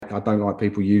I don't like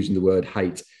people using the word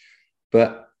hate,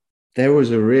 but there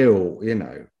was a real,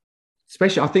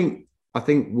 especially I think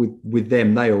with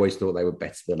them, they always thought they were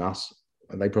better than us.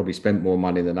 And they probably spent more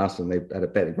money than us, and they had a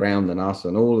better ground than us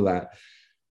and all of that.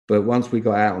 But once we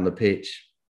got out on the pitch,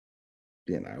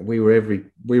 we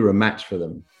were a match for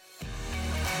them.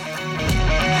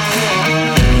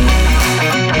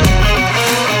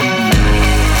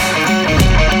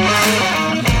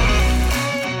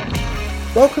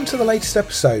 Welcome to the latest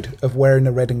episode of Wearing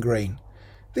the Red and Green.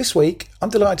 This week, I'm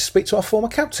delighted to speak to our former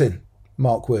captain,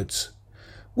 Mark Woods.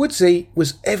 Woodsy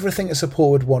was everything a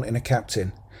supporter would want in a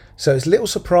captain, so it's little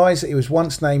surprise that he was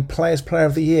once named Players' Player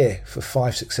of the Year for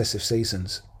 5 successive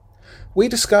seasons. We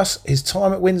discuss his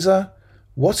time at Windsor,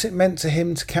 what it meant to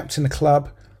him to captain the club,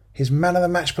 his man of the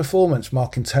match performance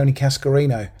marking Tony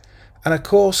Cascarino, and of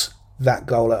course, that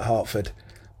goal at Hertford.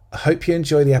 I hope you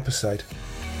enjoy the episode.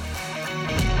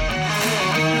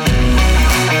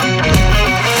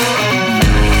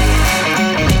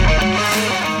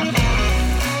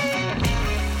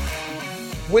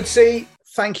 Woodsy,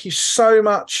 thank you so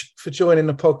much for joining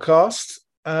the podcast.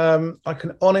 I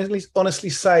can honestly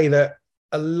say that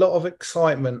a lot of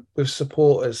excitement with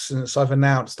supporters since I've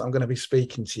announced I'm going to be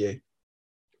speaking to you.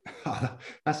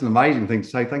 That's an amazing thing to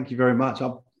say. Thank you very much.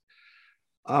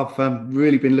 I've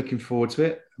really been looking forward to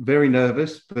it. Very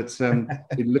nervous, but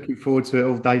been looking forward to it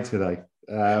all day today.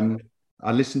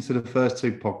 I listened to the first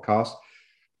 2 podcasts,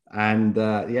 and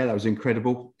that was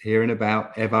incredible hearing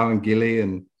about Evo and Gilly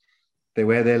and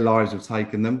where their lives have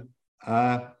taken them.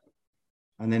 And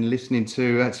then listening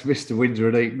to Mr. Windsor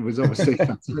and Eton was obviously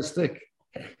fantastic.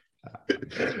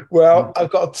 Well,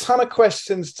 I've got a ton of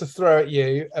questions to throw at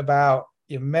you about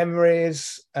your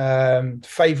memories,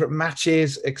 favourite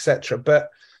matches, etc. But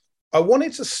I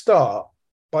wanted to start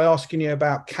by asking you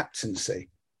about captaincy.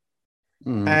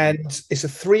 And it's a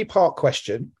 3-part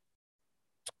question.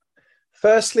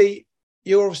 Firstly,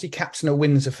 you're obviously captain of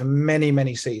Windsor for many,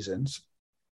 many seasons.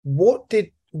 What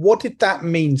did that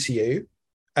mean to you,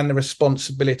 and the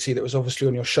responsibility that was obviously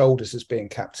on your shoulders as being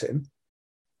captain?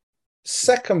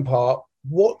 Second part,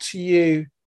 what to you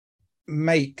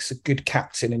makes a good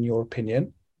captain in your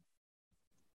opinion?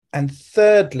 And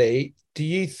thirdly, do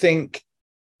you think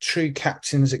true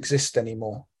captains exist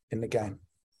anymore in the game?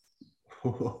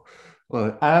 Well,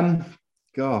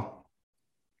 God,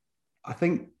 I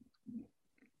think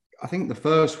the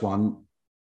first one,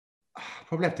 I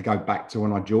probably have to go back to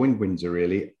when I joined Windsor.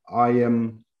 Really, I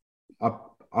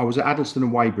was at Addlestone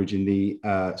and Weybridge in the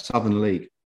Southern League.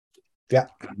 Yeah,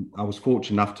 I was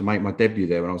fortunate enough to make my debut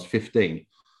there when I was 15,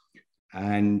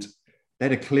 and they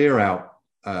had a clear out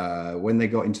when they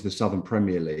got into the Southern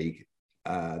Premier League.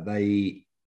 A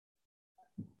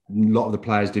lot of the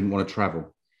players didn't want to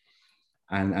travel,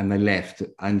 and they left,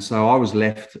 and so I was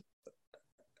left.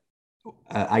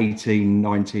 18,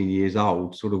 19 years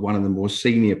old, sort of one of the more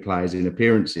senior players in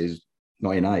appearances,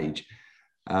 not in age.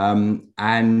 And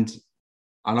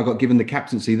I got given the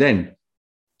captaincy then.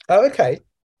 Oh, okay.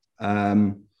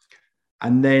 And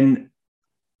then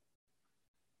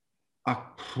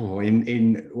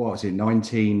in what was it,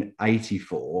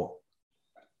 1984,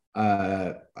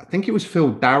 I think it was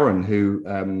Phil Darren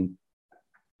who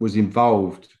was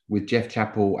involved with Jeff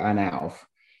Chappell and Alf.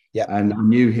 Yeah. And I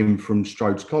knew him from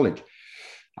Strode's College.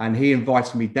 And he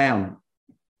invited me down.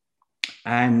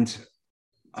 And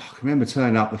I remember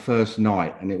turning up the first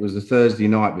night, and it was the Thursday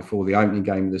night before the opening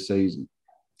game of the season.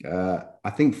 I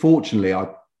think, fortunately, I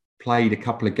played a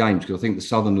couple of games because I think the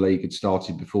Southern League had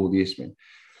started before the Isthmian.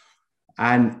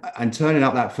 And turning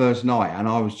up that first night, and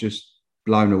I was just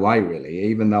blown away, really,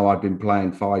 even though I'd been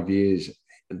playing 5 years,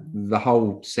 the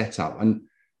whole setup. And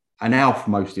Alf,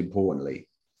 most importantly,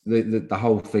 the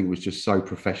whole thing was just so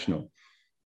professional.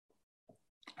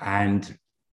 And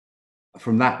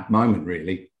from that moment,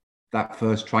 really, that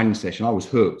first training session, I was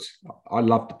hooked. I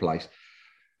loved the place.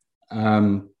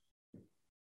 And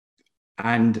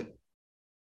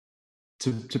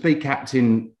to be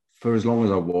captain for as long as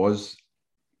I was,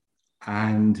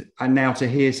 and now to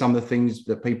hear some of the things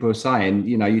that people are saying,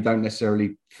 you don't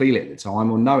necessarily feel it at the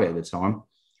time or know it at the time.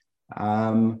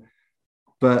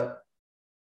 But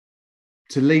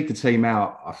to lead the team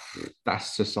out,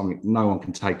 that's just something no one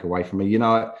can take away from me.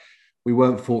 We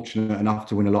weren't fortunate enough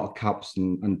to win a lot of cups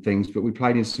and things, but we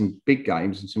played in some big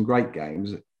games and some great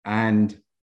games. And,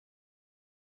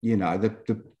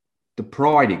 the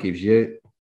pride it gives you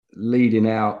leading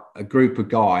out a group of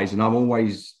guys. And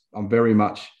I'm very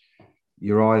much,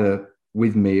 you're either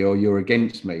with me or you're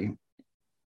against me.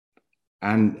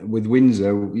 And with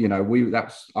Windsor,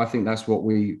 I think that's what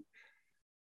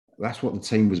the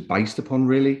team was based upon,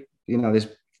 really. There's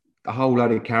a whole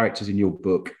load of characters in your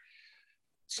book,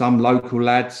 some local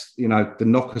lads, you know, the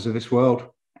knockers of this world,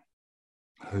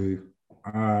 who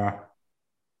are,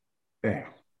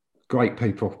 great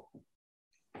people.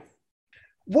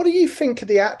 What do you think are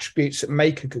the attributes that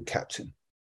make a good captain?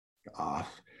 I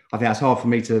think that's hard for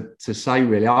me to say,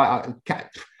 really. I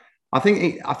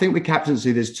think with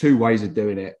captaincy, there's two ways of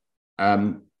doing it.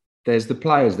 There's the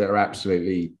players that are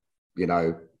absolutely, you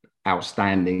know,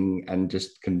 outstanding and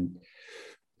just don't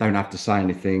have to say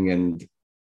anything, and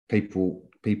people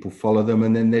follow them.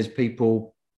 And then there's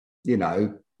people, you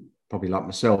know, probably like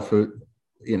myself, who,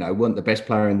 you know, weren't the best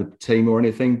player in the team or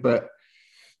anything, but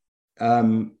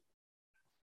had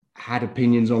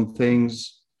opinions on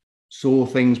things, saw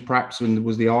things perhaps, and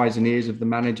was the eyes and ears of the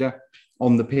manager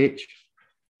on the pitch,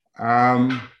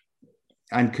 and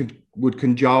would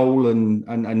cajole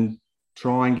and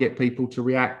try and get people to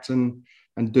react and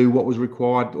do what was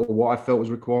required, or what I felt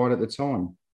was required at the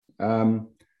time.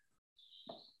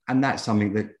 And that's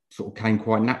something that sort of came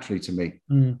quite naturally to me,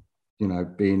 you know,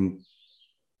 being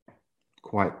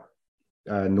quite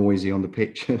noisy on the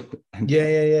pitch.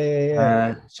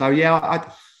 Yeah. So, yeah,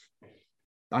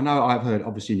 I know I've heard,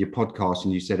 obviously, in your podcast,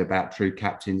 and you said about true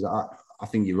captains. I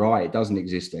think you're right. It doesn't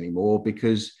exist anymore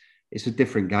because it's a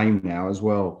different game now as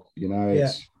well. You know,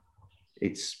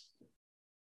 it's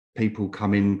people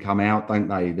come in, come out, don't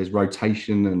they? There's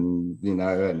rotation, and, you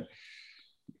know, and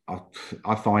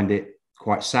I find it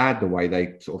quite sad the way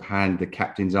they sort of hand the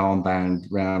captain's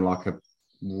armband around like a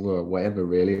whatever,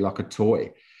 really, like a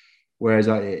toy. Whereas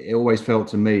it always felt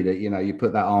to me that, you know, you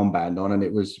put that armband on and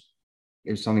it was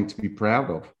something to be proud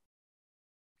of.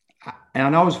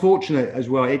 And I was fortunate as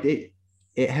well. It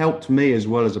helped me as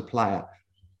well as a player.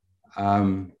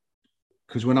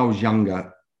 Because when I was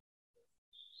younger,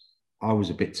 I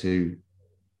was a bit too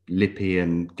lippy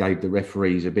and gave the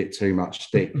referees a bit too much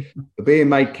stick. But being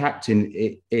made captain,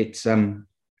 it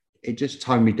just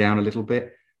toned me down a little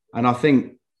bit. And I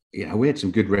think, you know, we had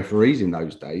some good referees in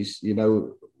those days. You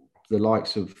know, the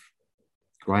likes of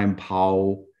Graham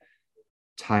Powell,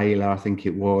 Taylor, I think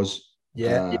it was.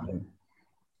 And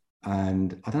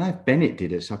I don't know if Bennett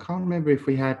did it. So I can't remember if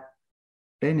we had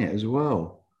Bennett as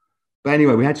well. But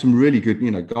anyway, we had some really good,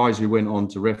 you know, guys who went on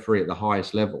to referee at the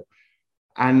highest level.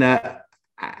 And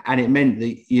it meant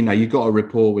that, you know, you got a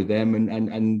rapport with them,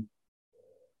 and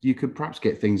you could perhaps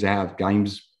get things out of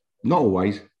games. Not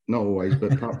always,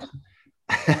 but perhaps.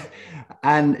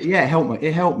 And yeah,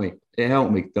 it helped me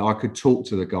that I could talk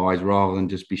to the guys rather than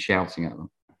just be shouting at them.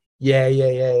 Yeah.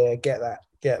 Get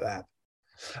that.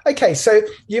 Okay, so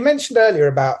you mentioned earlier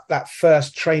about that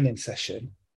first training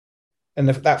session and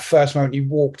that first moment you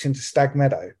walked into Stag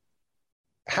Meadow.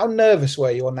 How nervous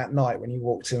were you on that night when you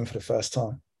walked in for the first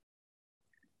time?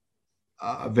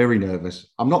 Very nervous.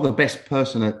 I'm not the best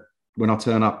person when I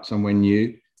turn up somewhere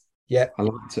new. Yeah, I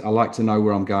like to know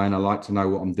where I'm going. I like to know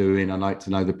what I'm doing. I like to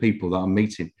know the people that I'm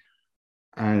meeting.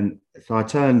 And so I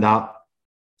turned up,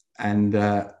 and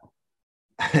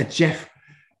Jeff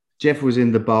was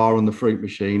in the bar on the fruit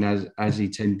machine, as he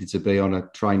tended to be on a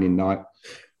training night.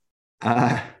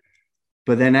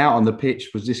 But then out on the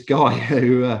pitch was this guy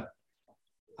who,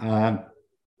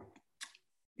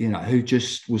 you know, who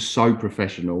just was so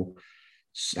professional.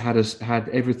 Had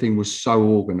everything was so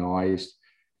organised.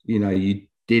 You know, you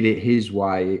did it his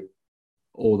way,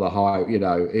 or the high. You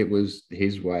know, it was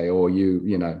his way, or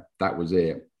you know, that was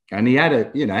it. And he had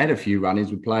a few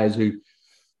run-ins with players who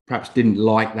perhaps didn't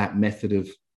like that method of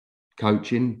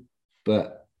coaching,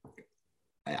 but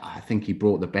I think he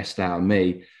brought the best out of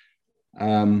me.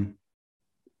 I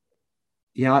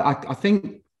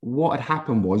think what had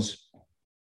happened was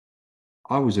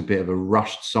I was a bit of a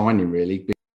rushed signing, really.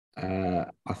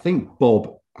 I think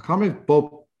I can't remember if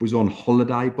Bob was on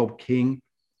holiday, Bob King,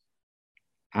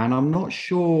 and I'm not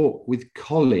sure with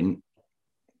Colin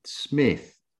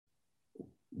Smith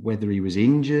whether he was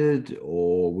injured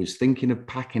or was thinking of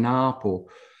packing up, or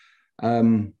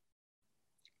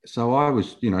so I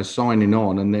was, you know, signing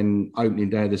on, and then opening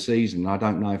day of the season. I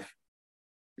don't know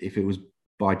if it was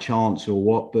by chance or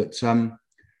what, but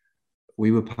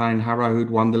we were playing Harrow, who'd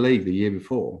won the league the year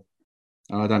before.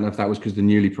 And I don't know if that was because the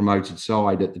newly promoted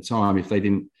side at the time, if they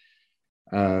didn't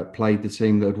play the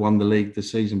team that had won the league the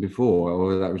season before,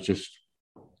 or that was just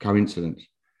coincidence.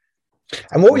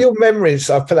 And what were your memories?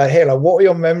 I feel like here, like, what were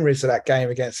your memories of that game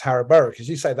against Harrow Borough? Because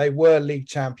you say they were league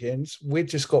champions. We'd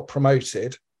just got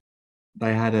promoted.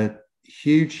 They had a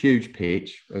huge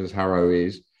pitch, as Harrow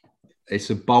is. It's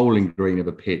a bowling green of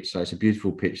a pitch, so it's a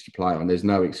beautiful pitch to play on. There's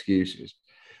no excuses.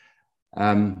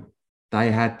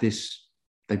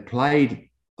 They played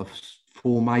a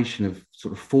formation of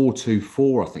sort of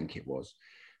 4-2-4, I think it was.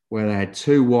 where they had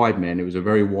two wide men. It was a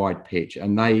very wide pitch,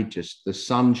 and the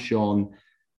sun shone,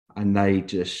 and they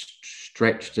just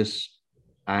stretched us,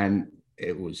 and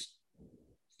it was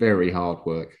very hard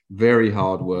work. Very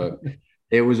hard work.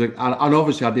 It was and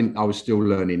obviously I was still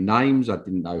learning names. I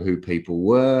didn't know who people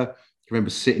were. I remember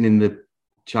sitting in the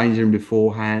changing room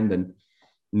beforehand and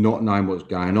not knowing what was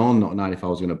going on, not knowing if I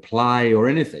was going to play or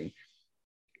anything.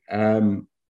 And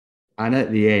at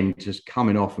the end, just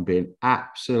coming off and being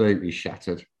absolutely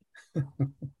shattered.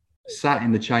 Sat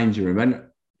in the changing room,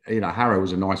 and Harrow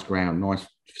was a nice ground, nice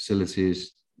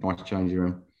facilities, nice changing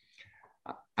room.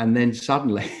 And then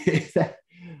suddenly,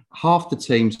 half the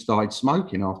team started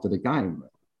smoking after the game.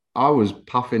 I was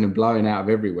puffing and blowing out of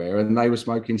everywhere, and they were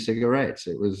smoking cigarettes.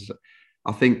 It was,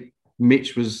 I think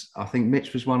Mitch was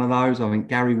one of those. I think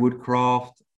Gary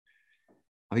Woodcraft.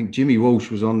 I think Jimmy Walsh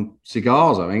was on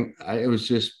cigars. I think it was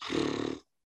just,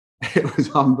 it was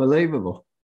unbelievable.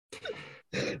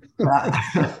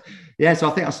 Yeah, so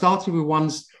I think I started with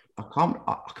ones. I can't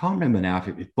remember now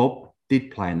if Bob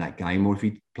did play in that game or if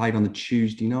he played on the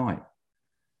Tuesday night.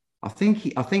 I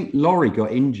think Laurie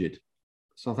got injured,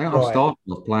 so I think I started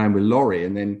off playing with Laurie,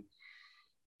 and then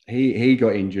he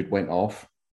got injured, went off,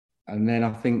 and then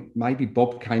I think maybe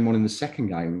Bob came on in the second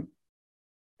game.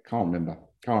 Can't remember.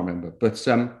 But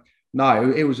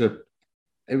no, it was a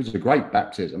great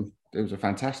baptism. It was a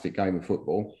fantastic game of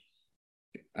football,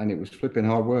 and it was flipping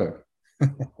hard work.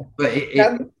 But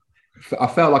I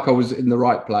felt like I was in the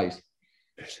right place.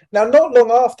 Now, not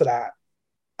long after that,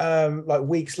 like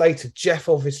weeks later, Jeff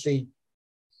obviously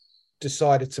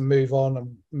decided to move on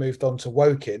and moved on to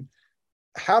Woking.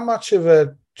 How much of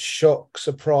a shock,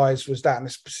 surprise was that?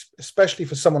 And especially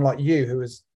for someone like you, who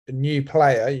was a new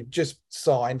player, you've just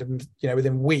signed, and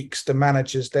within weeks, the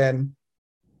managers then,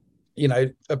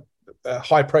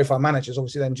 high-profile managers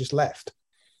obviously then just left.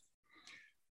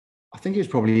 I think it was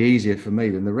probably easier for me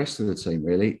than the rest of the team,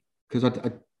 really, because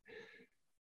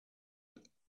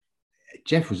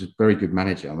Jeff was a very good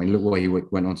manager. I mean, look what he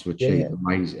went on to achieve. Yeah.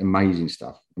 Amazing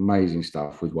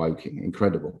stuff with Woking.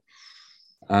 Incredible.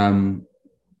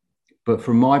 But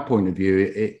from my point of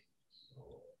view,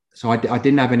 I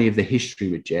didn't have any of the history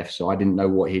with Jeff, so I didn't know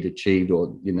what he'd achieved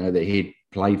or, that he'd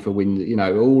played for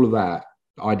Windsor, all of that.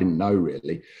 I didn't know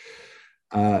really.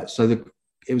 So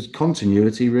it was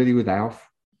continuity really with Alf.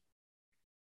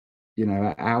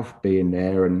 Alf being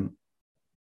there, and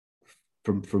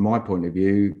from my point of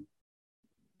view,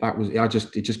 it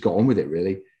just got on with it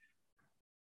really.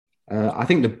 I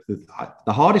think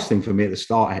the hardest thing for me at the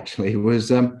start actually was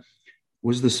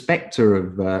the spectre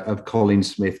of Colin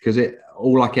Smith, because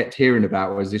all I kept hearing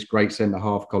about was this great centre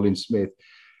half, Colin Smith,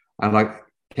 and I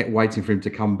kept waiting for him to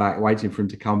come back.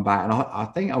 And I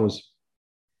think I was,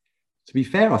 to be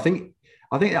fair, I think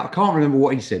I can't remember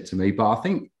what he said to me, but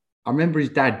I remember his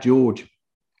dad George.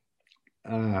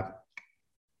 There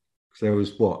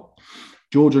was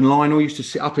George and Lionel used to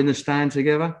sit up in the stand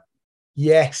together.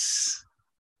 Yes.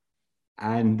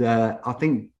 And I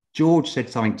think George said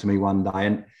something to me one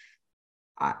day,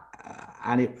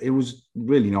 and it was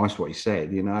really nice what he said,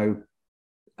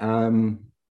 and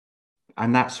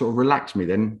that sort of relaxed me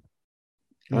then.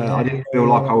 I didn't feel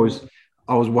like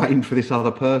I was waiting for this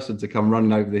other person to come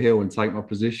running over the hill and take my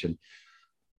position.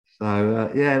 So,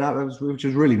 which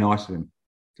was really nice of him.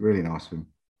 Really nice of him.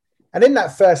 And in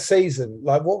that first season,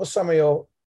 like, what were some of your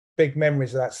big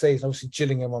memories of that season? Obviously,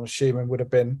 Gillingham, I'm assuming, would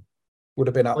have been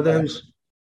up there. It's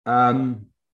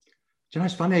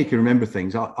funny how you can remember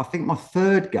things. I think my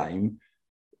third game,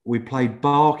 we played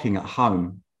Barking at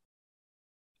home,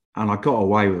 and I got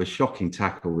away with a shocking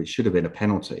tackle, which should have been a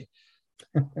penalty.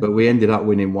 But we ended up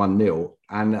winning 1-0,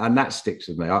 and that sticks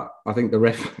with me. I think the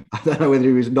ref, I don't know whether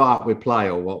he was not up with play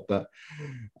or what, but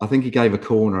I think he gave a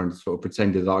corner and sort of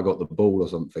pretended that I got the ball or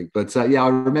something. But I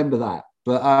remember that.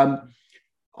 But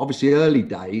obviously, early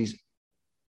days,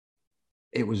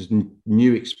 it was a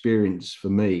new experience for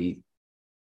me.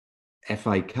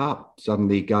 FA Cup,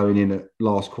 suddenly going in at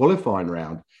last qualifying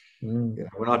round.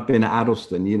 When I'd been at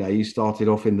Addleston, you started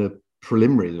off in the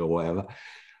preliminaries or whatever,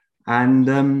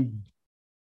 and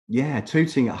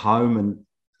Tooting at home and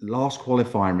last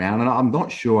qualifying round, and I'm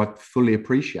not sure I fully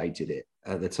appreciated it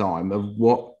at the time of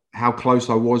how close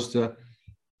I was to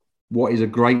what is a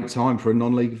great time for a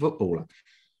non-league footballer.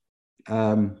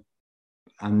 And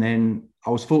then I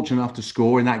was fortunate enough to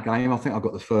score in that game. I think I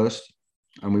got the first,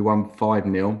 and we won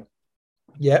 5-0.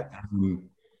 Yep.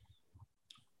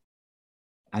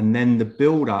 And then the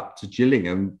build-up to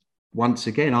Gillingham, once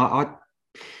again, I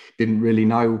didn't really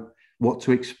know what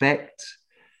to expect.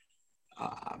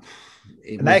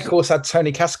 They, of course, had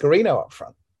Tony Cascarino up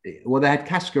front. Well, they had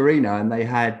Cascarino, and they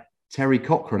had Terry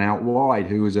Cochrane out wide,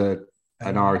 who was an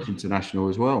Irish international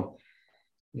as well.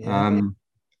 Yeah. And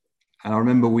I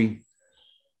remember we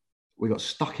got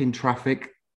stuck in traffic,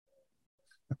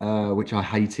 which I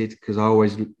hated because I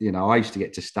always, I used to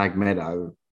get to Stag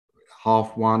Meadow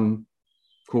 1:30,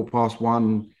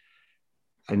 1:15.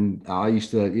 And I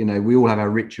used to, we all have our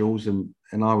rituals, and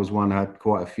I was one who had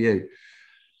quite a few.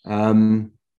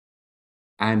 And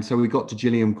so we got to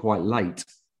Gillingham quite late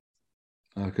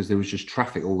because there was just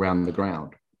traffic all around the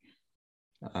ground.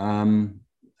 And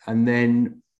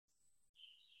then,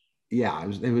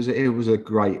 it was a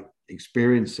great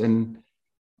experience, and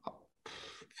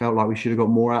felt like we should have got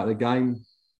more out of the game,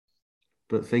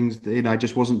 but things,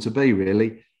 just wasn't to be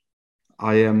really.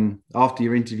 I after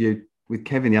your interview with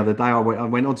Kevin the other day, I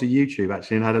went onto YouTube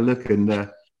actually and had a look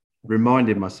and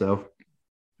reminded myself.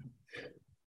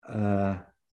 So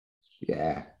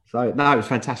no, it was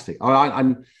fantastic.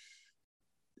 I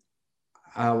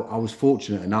was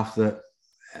fortunate enough that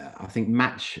I think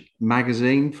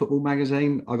Football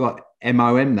Magazine, I got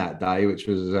MOM that day, which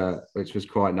was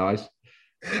quite nice.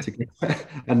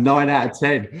 A 9 out of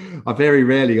 10. I very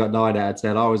rarely got 9 out of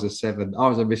 10. I was a 7. I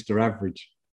was a Mr.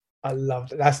 Average. I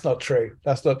loved it. That's not true.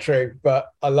 But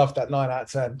I love that 9 out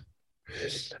of 10.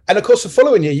 And of course, the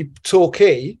following year, you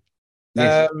Torquay,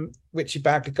 yes. Which you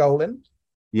bagged a goal in.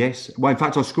 Yes. Well, in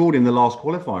fact, I scored in the last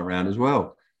qualifying round as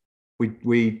well.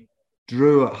 We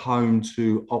drew at home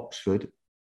to Oxford,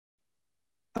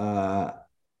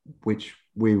 which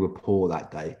we were poor that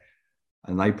day,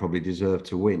 and they probably deserved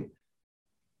to win.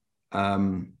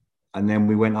 And then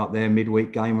we went up there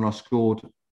midweek game and I scored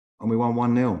and we won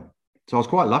 1-0. So I was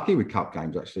quite lucky with cup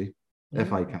games, actually,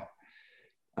 FA Cup.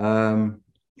 And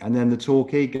then the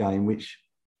Torquay game, which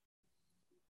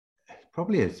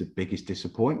probably is the biggest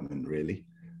disappointment, really.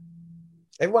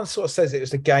 Everyone sort of says it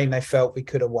was the game they felt we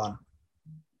could have won.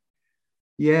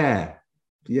 Yeah.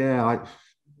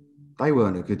 They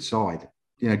weren't a good side.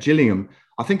 Gillingham,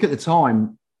 I think at the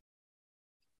time,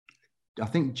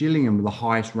 Gillingham were the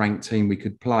highest ranked team we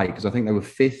could play because I think they were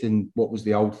 5th in what was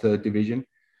the old 3rd division.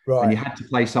 Right. And you had to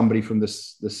play somebody from the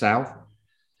south.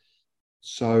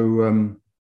 So,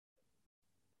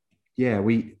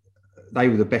 they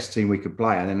were the best team we could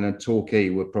play. And then the Torquay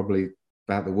were probably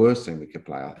about the worst team we could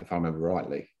play, if I remember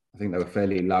rightly. I think they were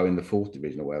fairly low in the 4th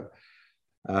division or whatever.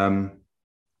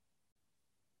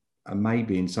 And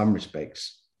maybe in some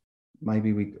respects,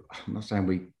 I'm not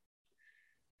saying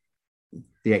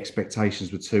the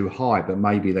expectations were too high, but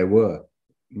maybe they were.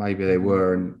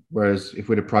 And whereas if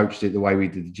we'd approached it the way we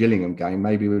did the Gillingham game,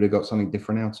 maybe we'd have got something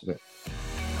different out of it.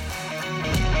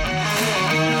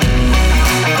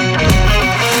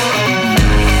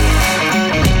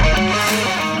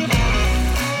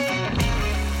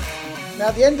 Now,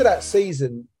 at the end of that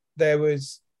season,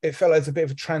 it felt like a bit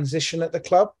of a transition at the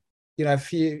club. A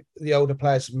few the older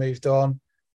players had moved on.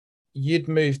 You'd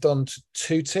moved on to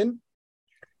Tooting.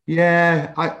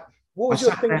 Yeah. What was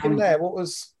your thinking there? What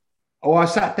was... I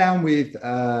sat down with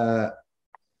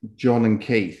John and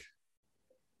Keith.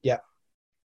 Yeah.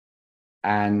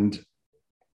 And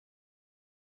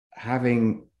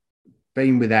having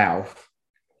been with Alf,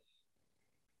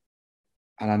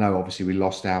 and I know obviously we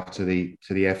lost Alf to the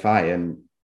FA,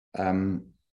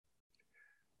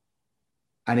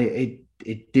 and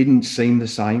it didn't seem the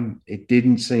same. It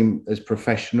didn't seem as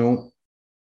professional.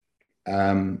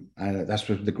 And that's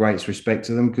with the greatest respect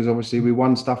to them because obviously we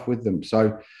won stuff with them.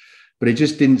 So, but it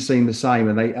just didn't seem the same.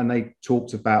 And they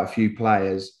talked about a few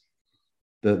players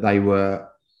that they were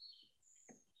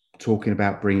talking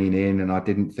about bringing in, and I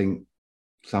didn't think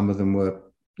some of them were,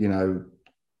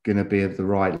 going to be at the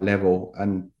right level.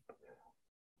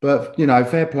 But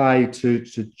fair play to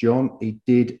John. He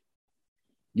did.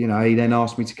 He then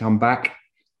asked me to come back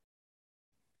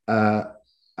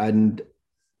and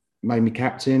made me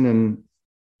captain. And,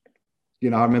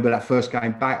 I remember that first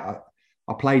game back,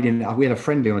 I played we had a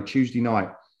friendly on a Tuesday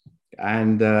night.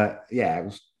 And, it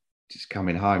was just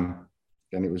coming home.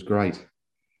 And it was great.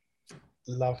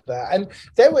 Love that.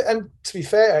 And to be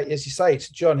fair, as you say,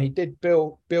 to John, he did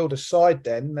build a side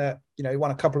then that, he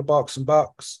won a couple of Berks and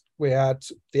Bucks. We had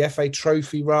the FA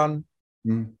Trophy run.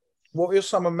 Mm. What were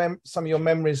some of your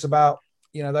memories about,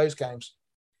 those games?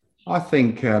 I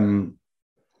think some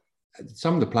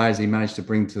of the players he managed to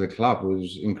bring to the club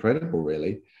was incredible,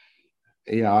 really.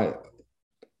 You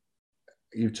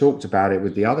talked about it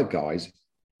with the other guys.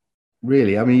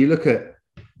 Really, I mean, you look at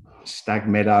Stag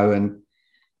Meadow and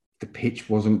the pitch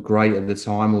wasn't great at the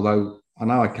time, although I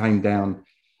know I came down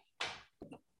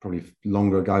probably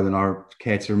longer ago than I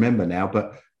care to remember now,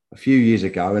 but a few years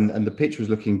ago, and the pitch was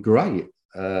looking great.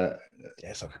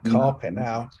 It's like a carpet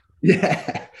now.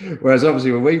 Yeah. Whereas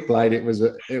obviously when we played, it was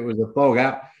a bog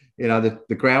out. You know,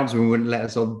 the groundsman wouldn't let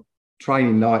us on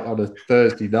training night on a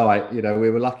Thursday night. You know, we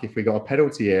were lucky if we got a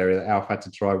penalty area that Alf had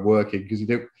to try working because he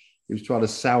was trying to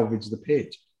salvage the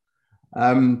pitch.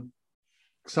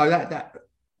 So that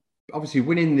obviously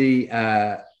winning the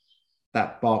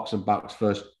that Berks and Bucks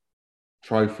first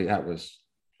trophy, that was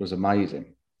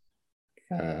amazing.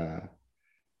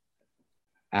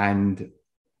 And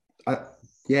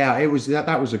yeah, it was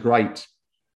that was a great.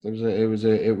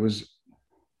 It was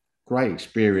great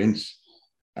experience.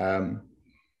 I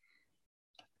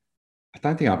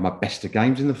don't think I had my best of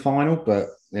games in the final, but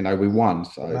you know we won.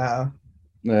 So Matter.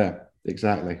 yeah,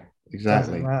 exactly.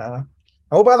 Doesn't matter.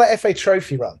 What about that FA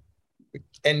Trophy run?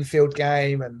 Enfield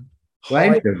game and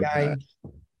Hyde game.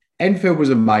 Enfield was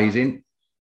amazing.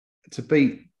 To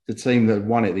beat the team that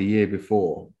won it the year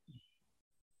before,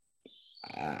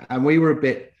 and we were a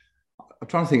bit. I'm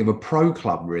trying to think of a pro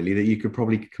club really that you could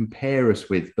probably compare us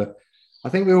with, but I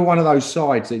think we were one of those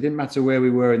sides that it didn't matter where we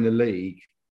were in the league.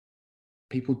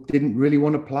 People didn't really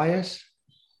want to play us.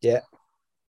 Yeah.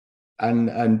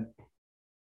 And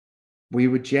we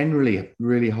were generally a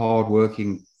really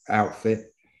hard-working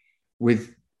outfit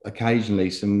with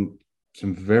occasionally some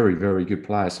very, very good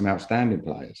players, some outstanding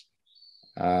players.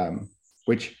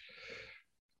 Which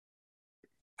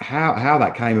how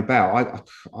that came about,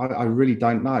 I really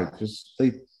don't know, because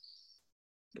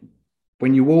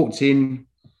when you walked in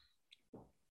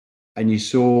and you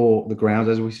saw the grounds,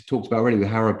 as we talked about already with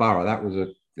Harrow Borough, that was a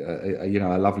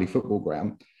lovely football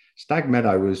ground. Stag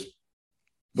Meadow was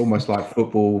almost like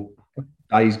football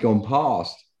days gone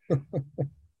past,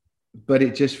 but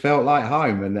it just felt like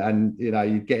home. And you know,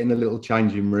 you'd get in the little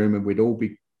changing room and we'd all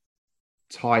be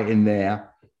tight in there.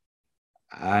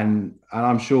 And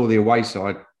I'm sure the away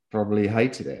side probably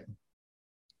hated it.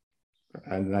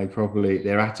 And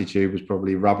their attitude was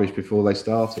probably rubbish before they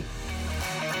started.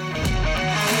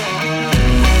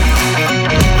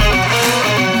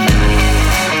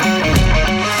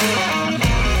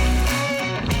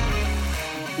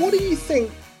 What do you think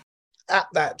at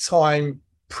that time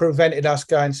prevented us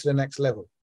going to the next level?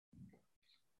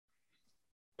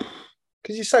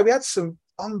 Because you say we had some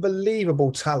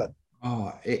unbelievable talent.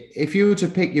 Oh, if you were to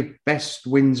pick your best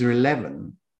Windsor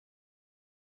 11,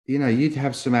 you know, you'd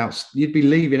be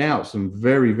leaving out some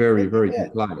very, very, very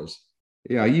good players.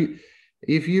 You know,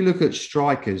 if you look at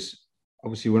strikers,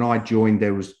 obviously when I joined,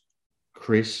 there was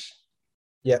Chris.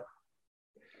 Yeah.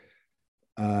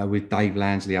 With Dave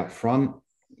Lansley up front.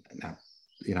 Now,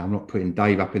 you know, I'm not putting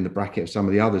Dave up in the bracket of some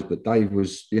of the others, but Dave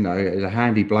was, you know, is a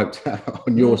handy bloke to have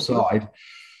on your side.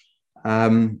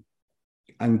 And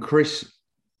Chris,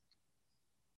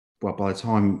 well, by the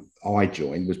time I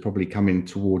joined, was probably coming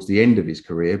towards the end of his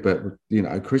career, but, you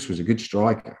know, Chris was a good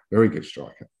striker, very good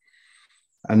striker.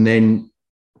 And then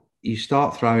you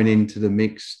start throwing into the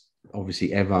mix, obviously,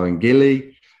 Evo and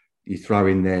Gilly. You throw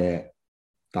in there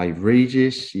Dave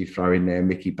Regis, you throw in there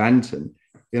Mickey Banton.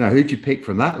 You know, who'd you pick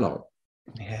from that lot?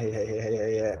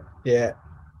 Yeah.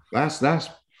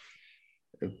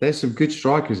 There's some good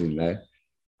strikers in there.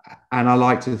 And I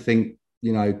like to think,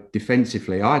 you know,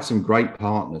 defensively, I had some great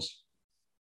partners,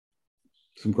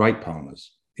 you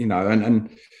know, and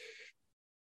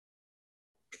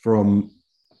from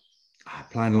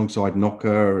playing alongside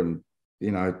Knocker and,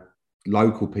 you know,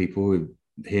 local people,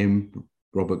 him,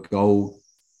 Robert Gold.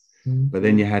 But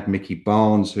then you had Mickey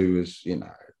Barnes, who was, you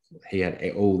know, he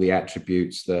had all the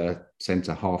attributes the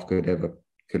centre half could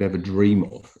ever dream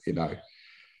of, you know,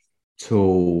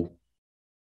 tall,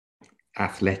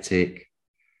 athletic,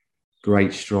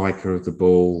 great striker of the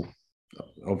ball,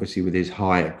 obviously with his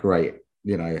height, great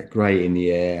in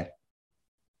the air.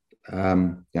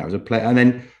 It was a player,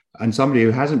 and somebody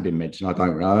who hasn't been mentioned, I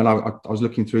don't know. And I was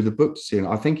looking through the book to see, and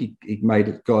I think he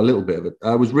got a little bit of it.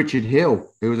 Was Richard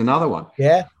Hill, who was another one.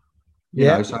 Yeah. You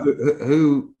know, so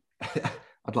who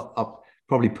I'd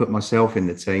probably put myself in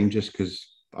the team just because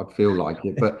I'd feel like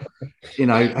it. But, you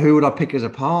know, who would I pick as a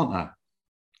partner?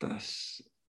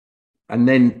 And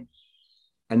then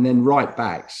right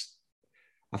backs.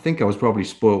 I think I was probably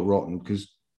spoilt rotten because,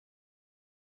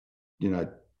 you know,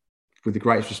 with the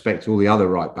greatest respect to all the other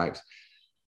right backs,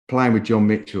 playing with John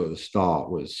Mitchell at the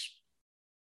start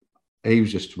he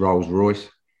was just Rolls Royce.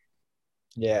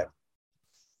 Yeah.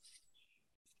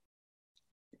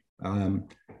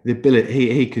 The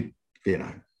ability he could, you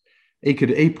know, he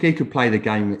could play the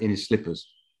game in his slippers.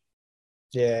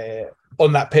 Yeah.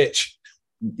 On that pitch.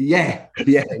 Yeah,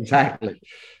 exactly.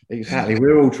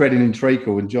 We're all treading in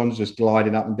treacle and John's just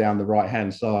gliding up and down the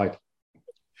right-hand side.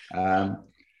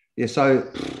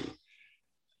 So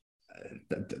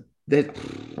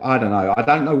I don't know. I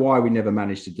don't know why we never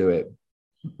managed to do it.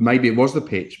 Maybe it was the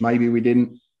pitch. Maybe we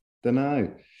didn't. Don't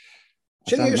know.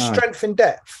 Do you think it was strength in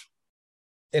depth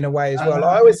in a way as well?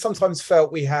 I always sometimes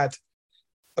felt we had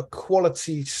a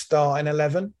quality starting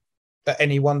 11 at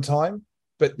any one time,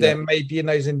 but then maybe in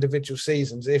those individual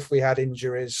seasons, if we had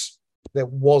injuries, there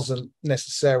wasn't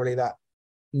necessarily that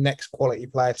next quality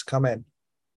player to come in.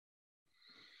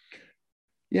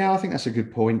 Yeah, I think that's a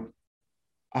good point.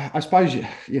 I suppose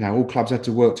all clubs had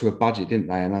to work to a budget, didn't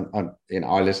they? And I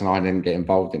didn't get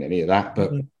involved in any of that,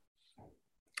 but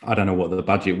I don't know what the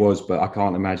budget was. But I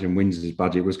can't imagine Windsor's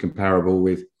budget was comparable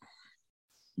with,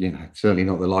 certainly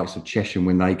not the likes of Cheshire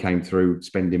when they came through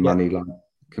spending money like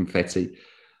confetti.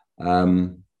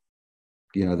 The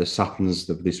Suttons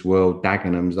of this world,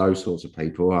 Dagenhams, those sorts of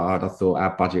people. I'd have thought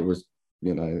our budget was,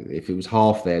 if it was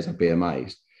half theirs, I'd be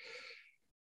amazed.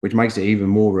 Which makes it even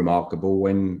more remarkable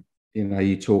when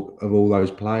you talk of all those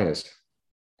players.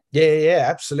 Yeah,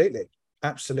 absolutely.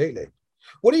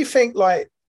 What do you think?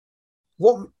 Like,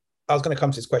 what I was going to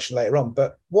come to this question later on,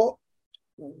 but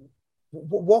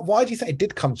why do you think it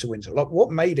did come to Windsor? Like, what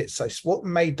made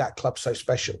that club so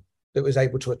special that was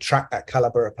able to attract that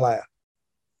caliber of player?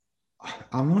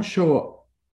 I'm not sure.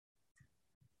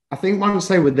 I think once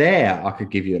they were there, I could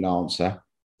give you an answer.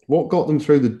 What got them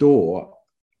through the door?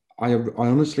 I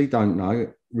honestly don't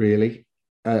know, really.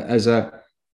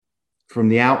 From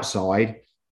the outside,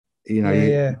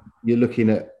 you're looking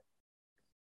at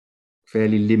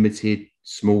fairly limited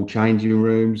small changing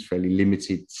rooms, fairly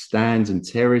limited stands and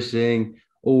terracing,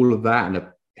 all of that, and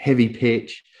a heavy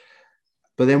pitch.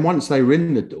 But then once they were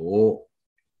in the door,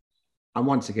 and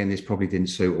once again, this probably didn't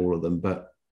suit all of them, but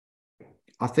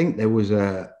I think there was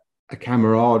a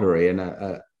camaraderie and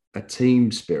a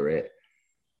team spirit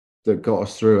that got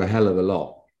us through a hell of a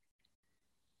lot.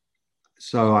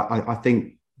 So I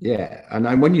think,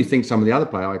 and when you think some of the other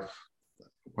players,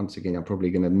 once again, I'm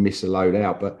probably going to miss a load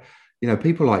out, but,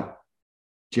 people like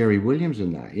Jerry Williams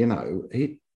and that,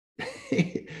 he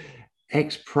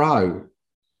ex-pro,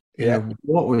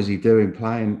 what was he doing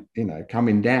playing,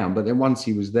 coming down? But then once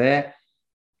he was there,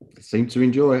 he seemed to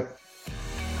enjoy it.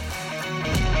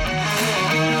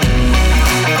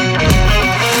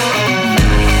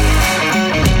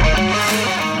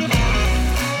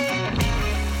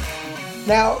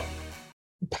 Now,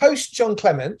 post John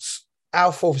Clements,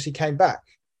 Alf obviously came back.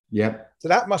 Yeah. So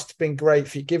that must have been great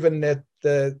for you, given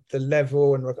the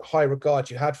level and high regard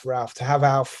you had for Alf. To have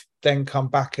Alf then come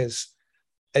back as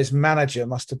manager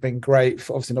must have been great.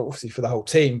 Obviously, not obviously for the whole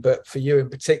team, but for you in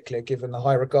particular, given the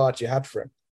high regard you had for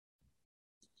him.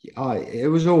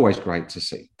 It was always great to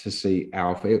see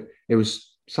Alf. It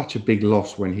was such a big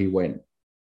loss when he went,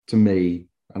 to me,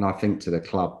 and I think to the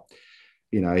club.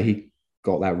 He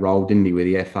got that role, didn't he, with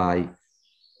the FA?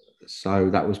 So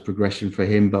that was progression for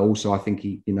him. But also, I think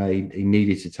he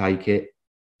needed to take it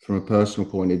from a personal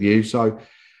point of view. So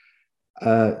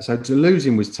to lose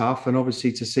him was tough, and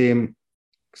obviously to see him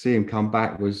come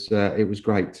back was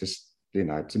great.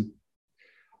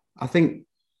 I think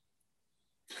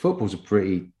football's a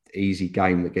pretty easy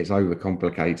game that gets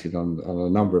overcomplicated on a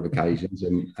number of occasions,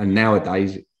 and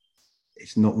nowadays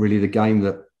it's not really the game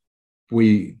that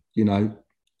we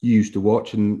used to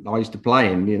watch and I used to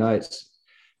play in.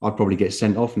 I'd probably get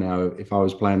sent off now if I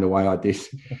was playing the way I did.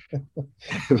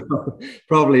 I'd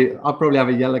probably have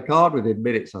a yellow card within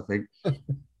minutes, I think.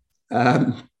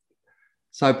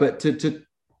 But to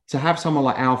have someone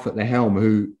like Alf at the helm,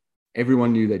 who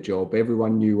everyone knew their job,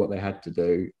 everyone knew what they had to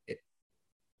do,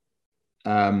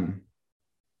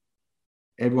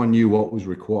 everyone knew what was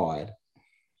required,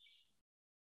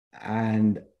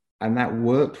 and that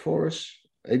worked for us.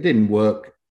 It didn't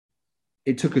work.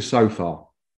 It took us so far.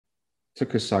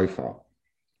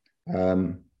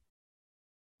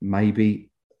 Maybe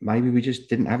we just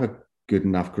didn't have a good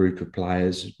enough group of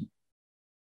players,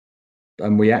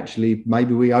 and we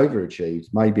overachieved.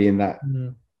 Maybe in that,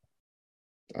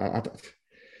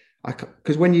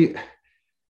 because when you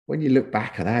look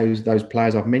back at those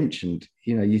players I've mentioned,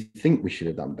 you think we should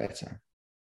have done better.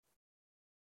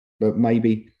 But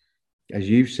maybe, as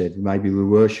you've said, maybe we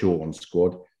were short on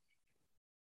squad.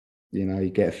 You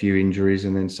get a few injuries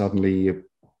and then suddenly you're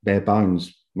bare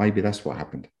bones. Maybe that's what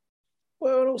happened.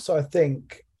 Well, and also I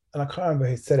think, and I can't remember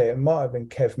who said it, it might have been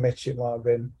Kev Mitch, it might have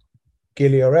been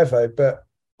Gilly or Evo, but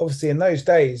obviously in those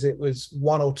days it was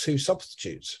one or two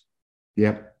substitutes.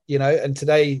 Yeah. And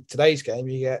today's game,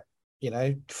 you get,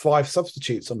 5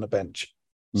 substitutes on the bench.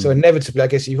 So inevitably, I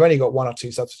guess you've only got one or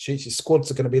two substitutes. Your squads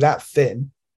are going to be that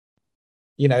thin,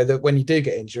 that when you do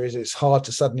get injuries, it's hard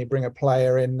to suddenly bring a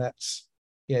player in that's,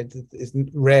 is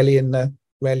rarely in the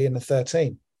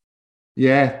 13.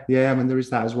 Yeah, yeah. I mean, there is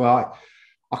that as well.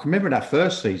 I can remember that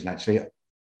first season, actually,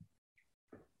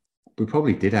 we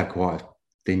probably did have quite a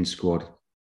thin squad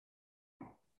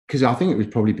because I think it was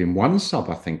probably been one sub,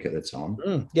 I think, at the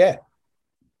time. Yeah.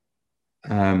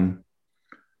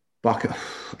 But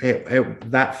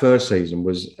that first season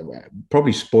was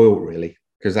probably spoiled, really,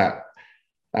 because that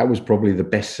was probably the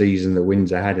best season that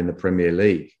Windsor had in the Premier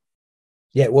League.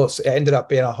 Yeah, it was. It ended up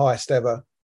being our highest ever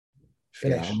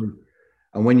finish. Yeah,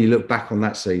 and when you look back on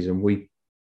that season,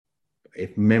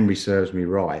 if memory serves me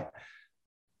right,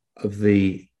 of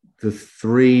the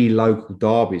three local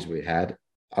derbies we had,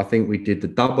 I think we did the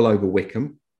double over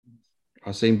Wickham.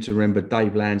 I seem to remember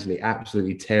Dave Lansley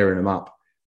absolutely tearing them up.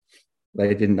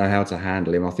 They didn't know how to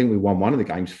handle him. I think we won one of the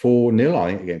games 4-0, I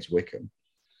think, against Wickham.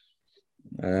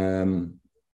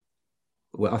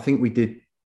 Well, I think we did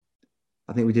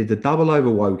the double over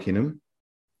Wokingham,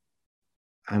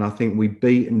 and I think we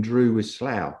beat and drew with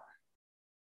Slough.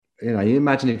 You know, you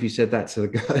imagine if you said that to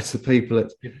the people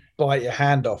at You'd bite your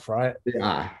hand off, right?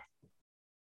 Yeah.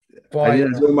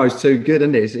 It's almost too good,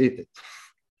 isn't it?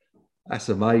 That's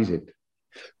amazing.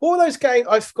 What were those games?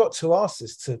 I forgot to ask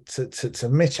this to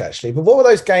Mitch, actually, but what were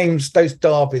those games, those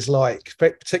derbies like,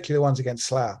 particularly the ones against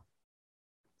Slough?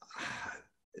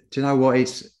 Do you know what?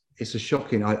 It's a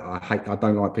shocking. I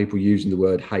don't like people using the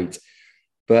word hate,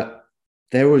 but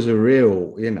there was a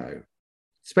real, you know,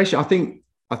 especially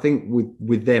I think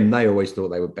with them, they always thought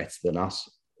they were better than us.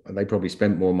 And they probably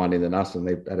spent more money than us, and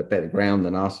they had a better ground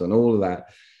than us, and all of that.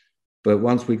 But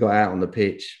once we got out on the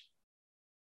pitch,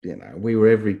 you know, we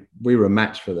were a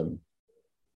match for them.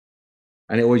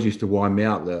 And it always used to wind me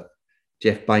up that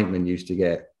Jeff Bateman used to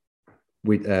get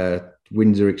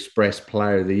Windsor Express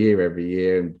Player of the Year every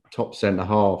year, and top centre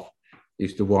half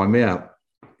used to wind me up.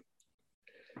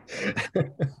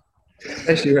 On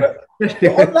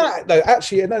that, though,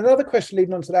 actually, another question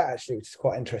leading on to that, actually, which is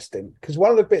quite interesting, because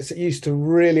one of the bits that used to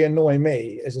really annoy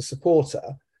me as a supporter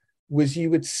was you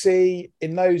would see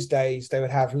in those days they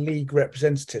would have league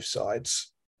representative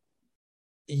sides.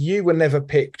 You were never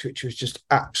picked, which was just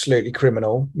absolutely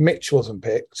criminal. Mitch wasn't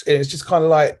picked. It's just kind of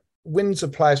like Windsor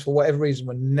players, for whatever reason,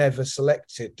 were never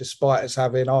selected, despite us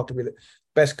having arguably the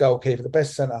best goalkeeper, the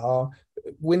best centre half.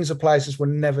 Windsor players just were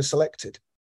never selected.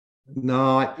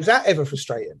 No. Was that ever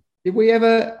frustrating? Did we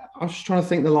ever? I was just trying to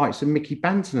think the likes of Mickey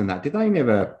Banton and that. Did they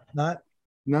never? No.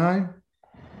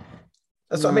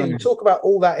 That's what I mean. You talk about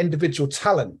all that individual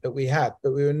talent that we had,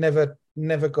 but we were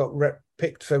never got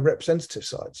picked for representative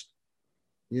sides.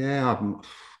 Yeah,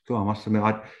 God, I must admit,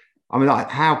 I mean,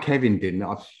 how Kevin didn't,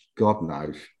 God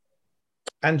knows.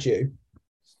 And you?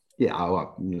 Yeah,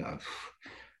 no.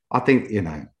 I think, you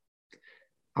know,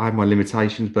 I have my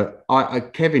limitations, but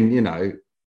Kevin, you know,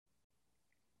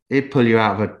 he'd pull you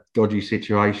out of a dodgy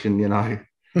situation, you know,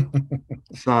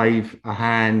 save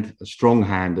a strong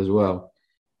hand as well.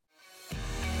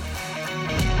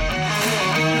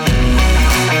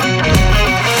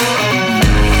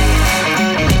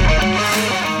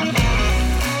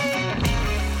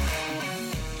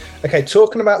 Okay,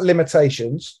 talking about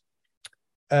limitations,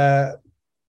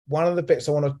 one of the bits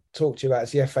I want to talk to you about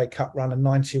is the FA Cup run of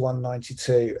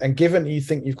 91-92. And given you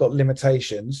think you've got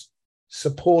limitations,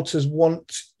 supporters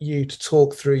want you to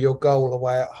talk through your goal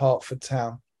away at Hertford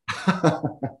Town.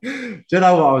 Do you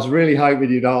know what? I was really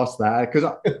hoping you'd ask that, because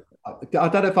I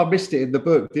don't know if I missed it in the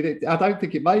book. Did it? I don't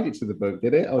think it made it to the book,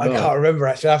 did it? I can't remember,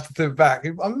 actually. I have to think back.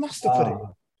 I must have put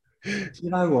it. Do you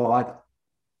know what?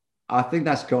 I think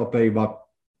that's got to be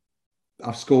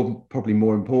I've scored probably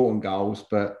more important goals,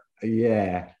 but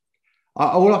yeah. I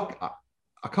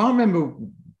can't remember.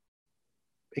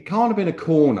 It can't have been a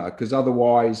corner, because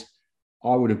otherwise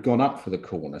I would have gone up for the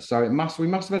corner. So we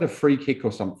must have had a free kick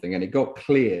or something, and it got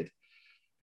cleared.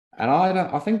 And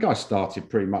I think I started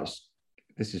pretty much.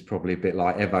 This is probably a bit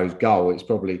like Evo's goal.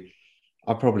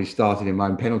 I probably started in my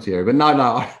own penalty area, but no.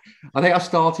 I think I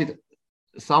started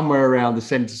somewhere around the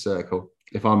centre circle,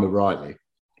 if I remember rightly.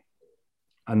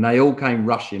 And they all came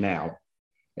rushing out.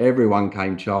 Everyone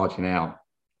came charging out.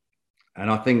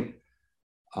 And I don't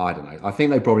know. I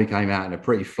think they probably came out in a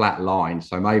pretty flat line.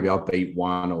 So maybe I beat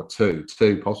one or two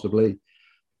possibly.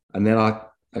 And then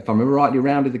if I remember rightly,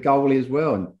 rounded the goalie as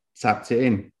well and tapped it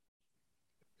in.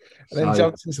 And then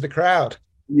jumped into the crowd.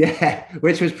 Yeah,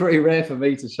 which was pretty rare for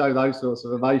me to show those sorts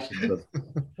of emotions.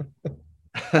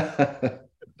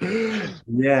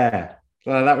 Yeah.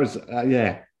 Well, that was,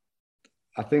 yeah.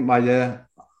 I think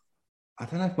I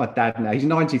don't know if my dad now, he's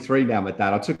 93 now, my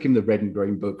dad. I took him the red and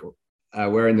green book,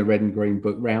 wearing the red and green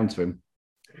book round to him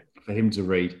for him to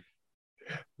read.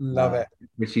 Love it.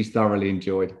 Which he's thoroughly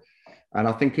enjoyed. And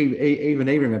I think even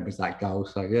he remembers that goal.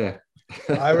 So, yeah.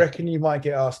 I reckon you might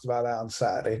get asked about that on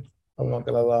Saturday. I'm not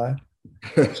going to lie.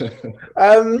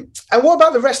 And what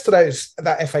about the rest of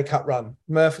that FA Cup run?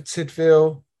 Merthyr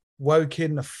Tydfil,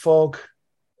 Woking, the Fog.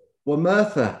 Well,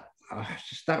 Merthyr,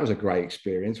 that was a great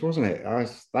experience, wasn't it?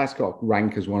 That's got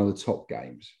rank as one of the top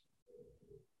games.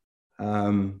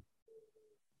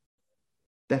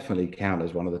 Definitely count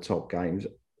as one of the top games.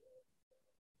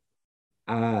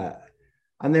 And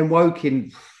then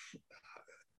Woking,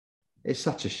 it's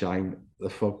such a shame the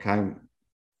Fog came.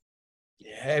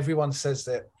 Yeah, everyone says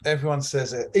that. Everyone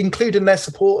says it, including their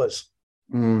supporters.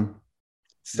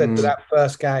 Said that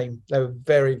first game, they were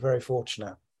very, very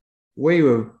fortunate. We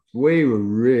were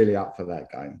really up for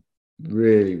that game.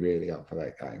 Really, really up for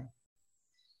that game.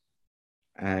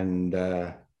 And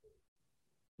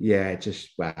it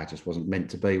just wasn't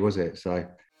meant to be, was it? So.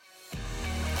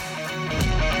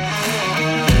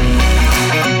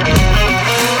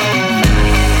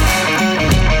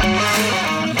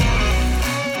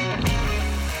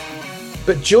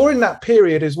 But during that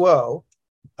period as well,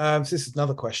 so this is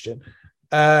another question,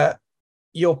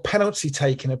 your penalty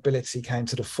taking ability came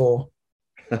to the fore.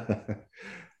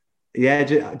 Yeah,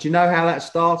 do you know how that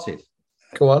started?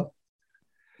 Go on.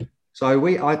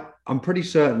 So I'm pretty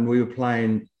certain we were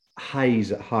playing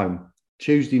Hayes at home,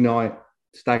 Tuesday night,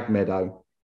 Stag Meadow.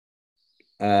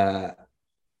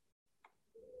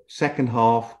 Second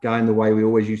half, going the way we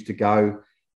always used to go,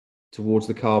 towards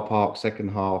the car park, second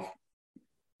half.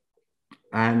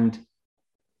 And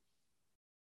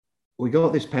we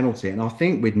got this penalty, and I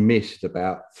think we'd missed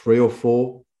about 3 or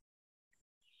 4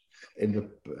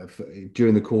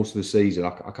 during the course of the season. I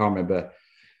can't remember.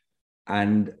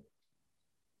 And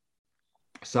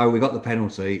so we got the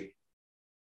penalty,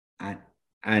 and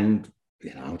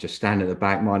I'm just standing at the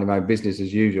back, minding my own business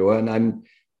as usual. And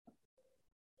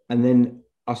then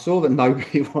I saw that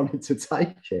nobody wanted to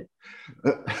take it.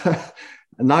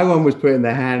 No one was putting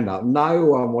their hand up. No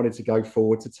one wanted to go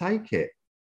forward to take it.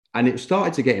 And it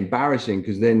started to get embarrassing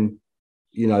because then,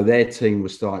 their team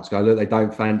was starting to go, look, they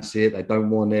don't fancy it. They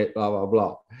don't want it, blah, blah,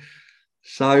 blah.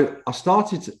 So I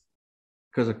started to,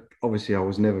 because obviously I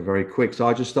was never very quick. So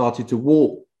I just started to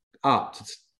walk up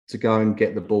to go and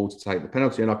get the ball to take the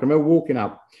penalty. And I can remember walking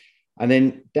up and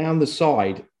then down the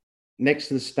side next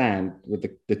to the stand with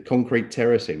the concrete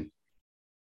terracing.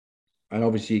 And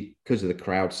obviously, because of the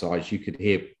crowd size, you could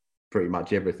hear pretty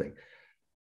much everything.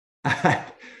 I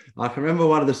can remember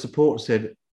one of the supporters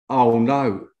said, "Oh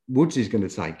no, Woodsy's going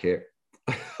to take it,"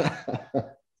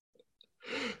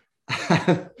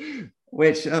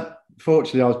 which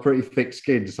fortunately I was pretty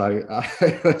thick-skinned, so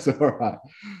it was all right.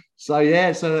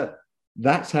 So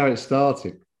that's how it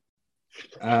started.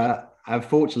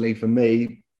 Unfortunately for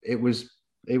me, it was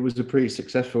a pretty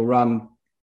successful run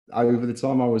over the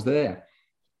time I was there.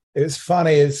 It's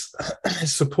funny as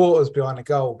supporters behind the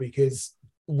goal because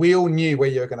we all knew where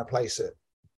you were going to place it.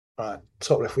 Right,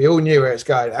 top left. We all knew where it's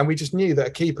going, and we just knew that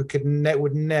a keeper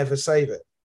would never save it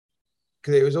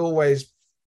because it was always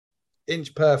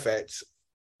inch perfect.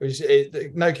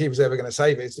 No keeper's ever going to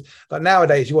save it. It's like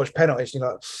nowadays, you watch penalties and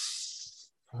you're like,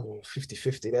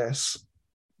 50-50 this.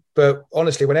 But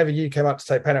honestly, whenever you came up to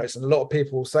take penalties, and a lot of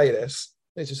people will say this,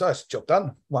 it's just, it's job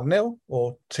done. 1-0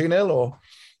 or 2-0 or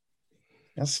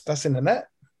that's in the net.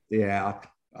 Yeah.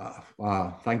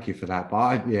 Wow, thank you for that. But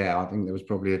I think there was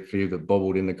probably a few that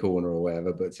bobbled in the corner or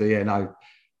whatever. But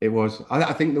it was.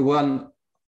 I think the one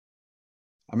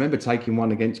I remember taking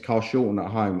one against Carshalton at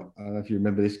home. I don't know if you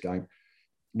remember this game,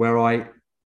 where I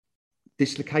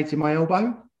dislocated my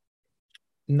elbow.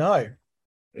 No.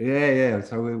 Yeah.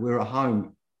 So we were at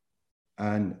home,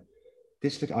 and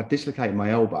I dislocated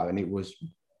my elbow, and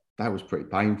that was pretty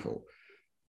painful.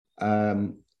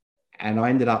 And I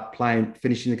ended up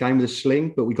finishing the game with a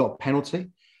sling, but we got a penalty.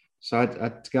 So I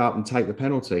had to go up and take the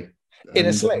penalty. In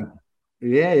a sling?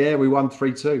 We won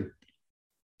 3-2.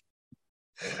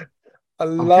 I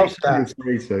love that.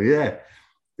 3-2,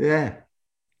 yeah.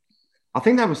 I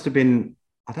think that must have been,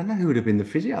 I don't know who would have been the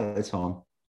physio at the time.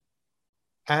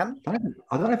 Anne? I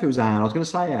don't know if it was Anne. I was going to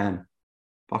say Anne,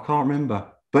 but I can't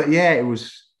remember. But yeah, it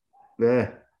was, I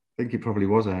think it probably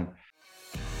was Anne.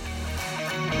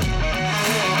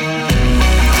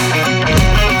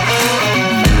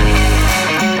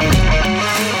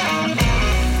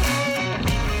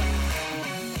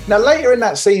 Now, later in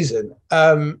that season,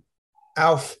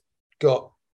 Alf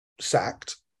got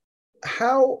sacked.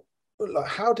 How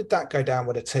did that go down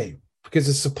with the team? Because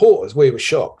as supporters, we were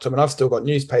shocked. I mean, I've still got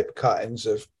newspaper cuttings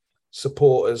of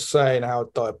supporters saying how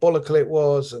diabolical it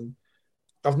was. And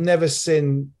I've never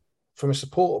seen, from a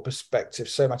supporter perspective,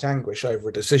 so much anguish over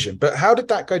a decision. But how did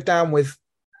that go down with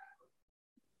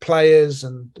players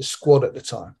and the squad at the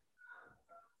time?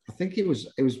 I think it was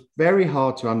very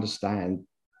hard to understand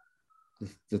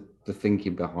the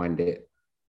thinking behind it.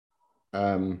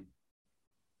 I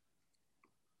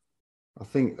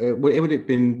think it would have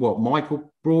been what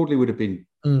Michael Broadley would have been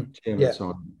chairman at the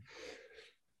time.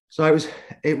 So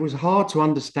it was hard to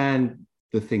understand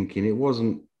the thinking. It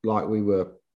wasn't like we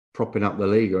were propping up the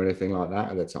league or anything like that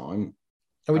at the time.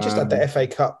 And we just had the FA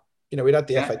Cup. You know, we'd had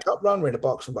the FA Cup run. We're in the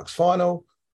Bucks and Bucks final.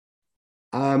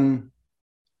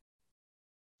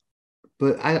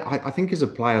 But I think as a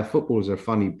player, football is a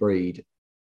funny breed.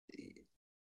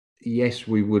 Yes,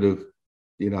 we would have,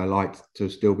 liked to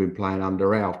have still been playing under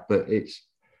Ralph, but it's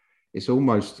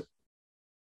almost, it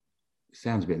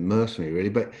sounds a bit mercenary, really,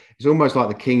 but it's almost like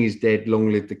the king is dead,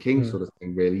 long live the king sort of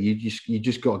thing, really. You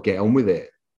just got to get on with it.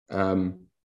 And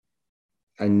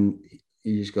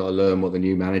you just got to learn what the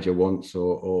new manager wants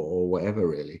or whatever,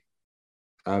 really.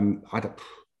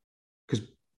 Because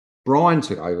Brian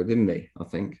took over, didn't he? I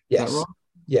think. Yes. Is that right?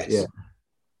 Yes.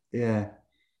 Yeah.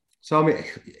 So, I mean,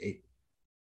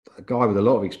 a guy with a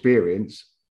lot of experience,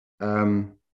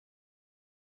 and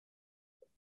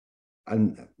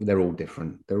they're all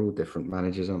different. They're all different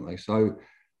managers, aren't they? So,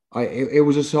 it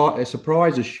was a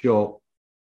surprise, a shock.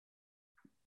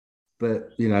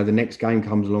 But, the next game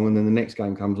comes along and then the next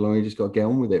game comes along. You just got to get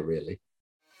on with it, really.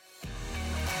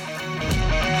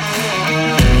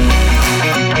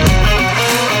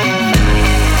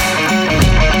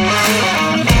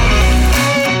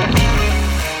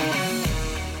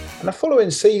 And the following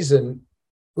season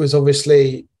was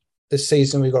obviously the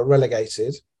season we got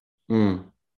relegated.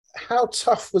 How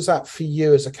tough was that for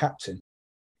you as a captain?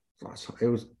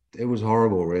 It was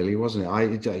horrible, really, wasn't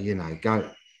it?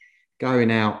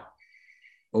 Going out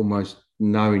almost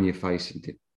knowing you're facing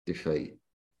defeat,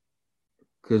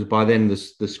 because by then the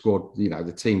squad,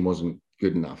 the team wasn't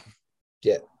good enough.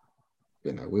 Yeah,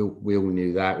 we all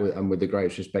knew that, and with the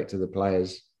greatest respect to the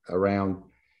players around,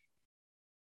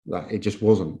 that it just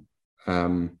wasn't.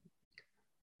 And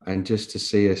just to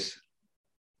see us,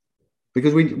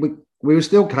 because we were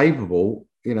still capable,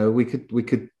 we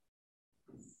could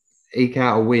eke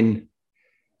out a win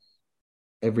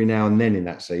every now and then in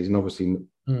that season. Obviously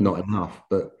not enough,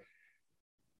 but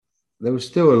there was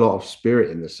still a lot of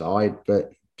spirit in the side,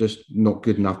 but just not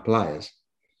good enough players.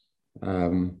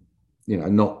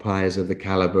 Not players of the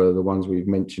caliber of the ones we've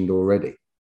mentioned already.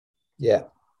 Yeah.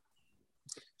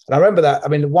 And I remember that. I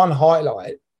mean, the one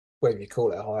highlight, whether you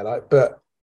call it a highlight, but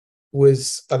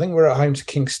was, I think we were at home to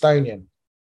Kingstonian.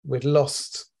 We'd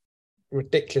lost a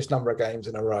ridiculous number of games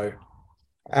in a row.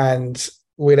 And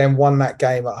we then won that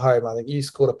game at home. I think you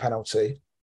scored a penalty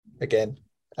again.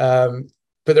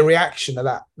 But the reaction of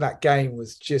that game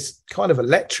was just kind of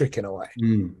electric in a way.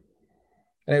 And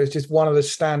it was just one of the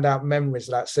standout memories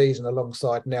of that season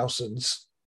alongside Nelson's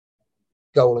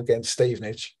goal against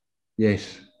Stevenage.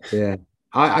 Yes, yeah.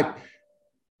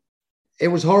 It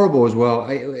was horrible as well.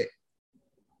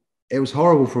 It was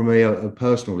horrible for me at a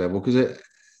personal level, because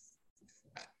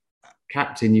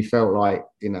captain, you felt like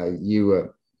you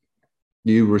were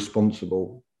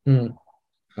responsible.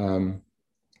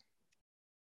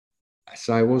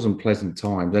 So it wasn't pleasant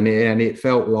times, and it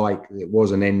felt like it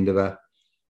was an end of a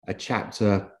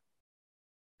chapter.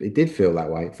 It did feel that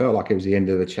way. It felt like it was the end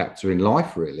of a chapter in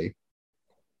life, really.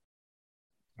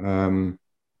 And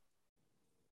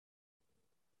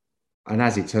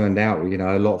as it turned out,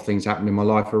 a lot of things happened in my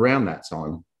life around that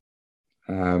time.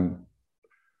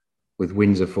 With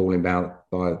Windsor falling by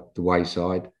the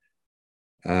wayside.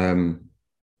 And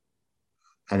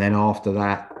then after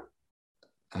that,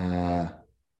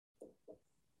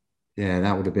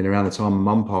 that would have been around the time my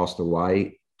mum passed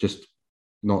away, just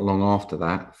not long after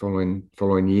that, following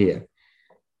year.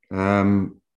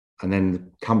 And then the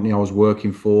company I was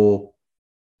working for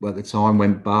at the time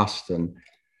went bust, and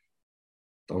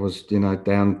I was,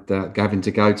 down having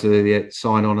to go to the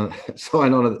sign on at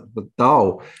the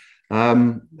Dole,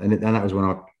 and that was when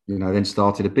I, then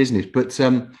started a business. But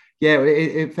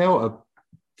it felt a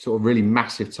sort of really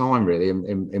massive time, really,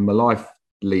 in my life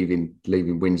leaving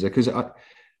Windsor, because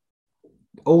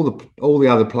all the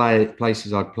other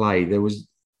places I'd played, there was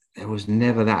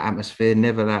never that atmosphere,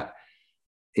 never that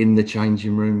in the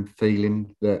changing room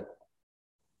feeling that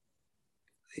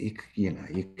you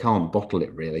can't bottle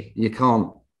it, really. You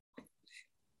can't.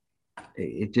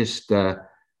 It just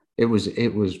it was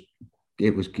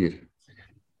good.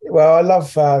 Well, I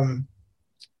love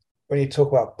when you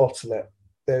talk about bottle it.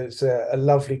 There's a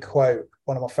lovely quote.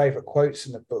 One of my favourite quotes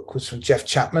in the book was from Jeff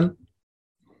Chapman,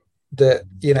 that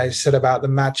said about the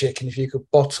magic, and if you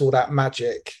could bottle that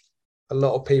magic, a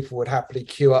lot of people would happily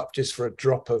queue up just for a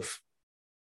drop of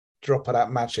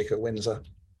that magic at Windsor.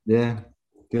 Yeah.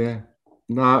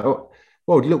 No,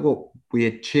 well, look what we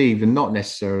achieved, and not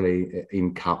necessarily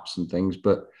in cups and things,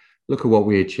 but look at what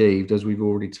we achieved, as we've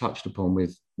already touched upon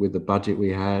with the budget we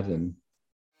had. And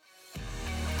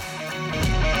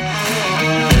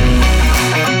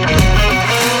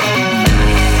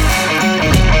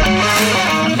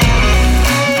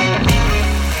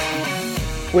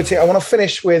Woodsy, I want to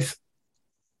finish with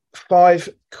 5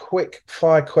 quick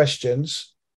fire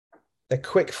questions. They're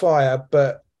quick fire,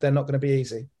 but they're not going to be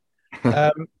easy.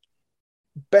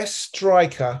 Best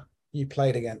striker you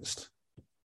played against?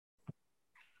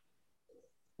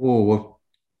 oh, well,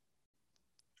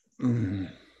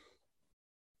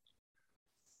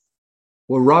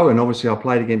 well, Rowan. Obviously, I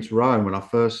played against Rowan when I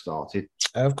first started.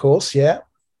 Of course, yeah.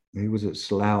 He was at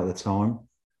Slough at the time.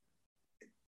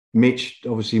 Mitch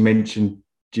obviously mentioned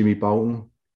Jimmy Bolton.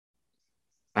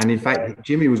 And in fact,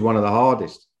 Jimmy was one of the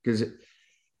hardest because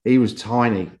he was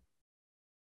tiny.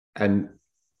 And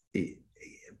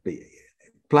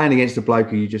playing against a bloke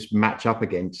who you just match up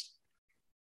against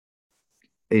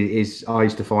is, I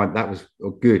used to find that was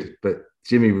good. But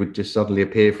Jimmy would just suddenly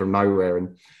appear from nowhere.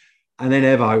 And then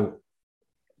Evo,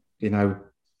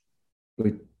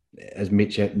 as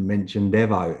Mitch mentioned,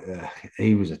 Evo,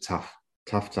 he was a tough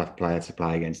player to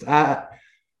play against. And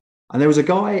there was a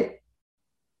guy,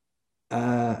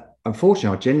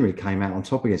 unfortunately, I generally came out on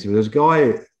top against him. There was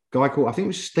a guy called, I think it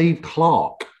was Steve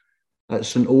Clark at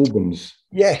St Albans.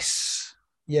 Yes.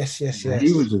 He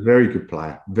was a very good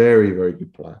player. Very, very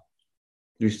good player.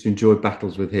 Used to enjoy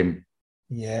battles with him.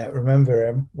 Yeah, remember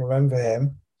him.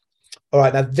 All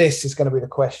right, now this is going to be the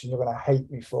question you're going to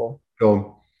hate me for.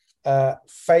 Go on.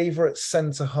 Favourite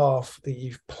centre-half that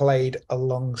you've played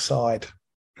alongside?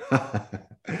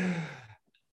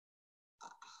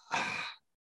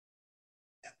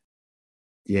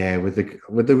 Yeah, with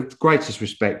the greatest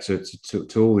respect to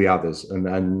all the others,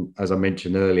 and as I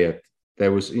mentioned earlier,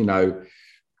 there was Knocker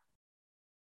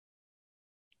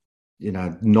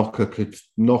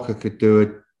could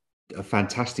do a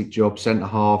fantastic job, centre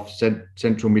half,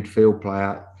 central midfield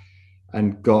player,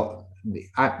 and got the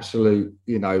absolute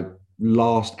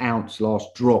last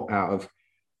drop out of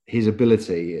his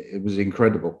ability. It was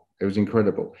incredible.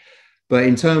 But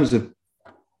in terms of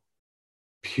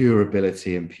pure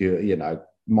ability and pure,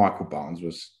 Michael Barnes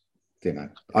was,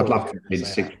 I'd love to have been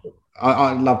 6 foot.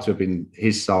 I'd love to have been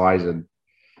his size. And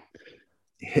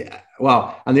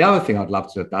and the other thing I'd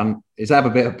love to have done is have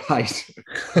a bit of pace.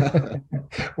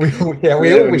 we all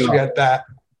wish we had that.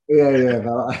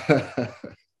 Yeah.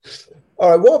 All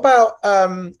right, what about,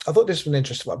 I thought this was an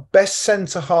interesting one. Best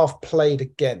centre-half played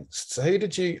against. So who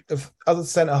did you, of other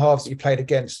centre-halves that you played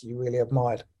against, you really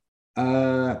admired?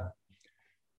 Well,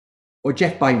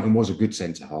 Jeff Bateman was a good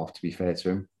centre-half, to be fair to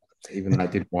him. Even though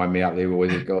it did wind me up, they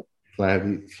always got player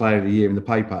of the year in the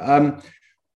paper.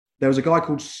 There was a guy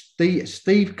called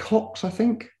Steve Cox, I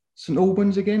think, St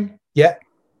Albans again. Yeah.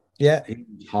 He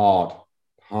was hard.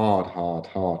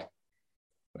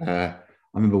 I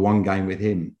remember one game with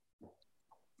him,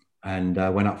 and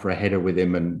went up for a header with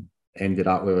him and ended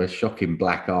up with a shocking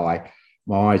black eye.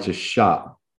 My eyes just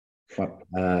shut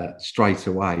straight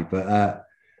away. But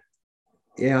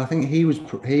I think he was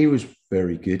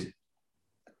very good.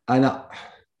 And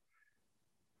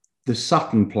the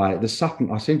Sutton player, I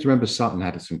seem to remember Sutton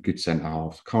had some good centre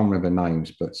halves. Can't remember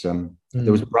names, but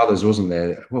there was brothers, wasn't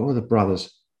there? What were the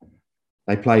brothers?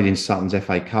 They played in Sutton's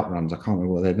FA Cup runs. I can't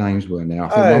remember what their names were now.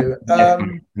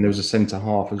 And there was a centre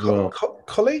half as well.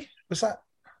 Collie? Was that?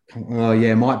 Oh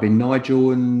yeah, it might be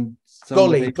Nigel and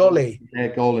Golly. Yeah, Golly.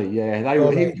 Yeah, he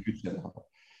was a good centre half.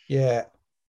 Yeah,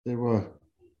 they were.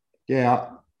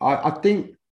 Yeah, I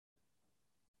think.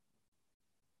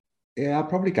 Yeah, I'd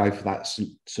probably go for that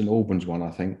St Albans one,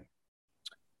 I think.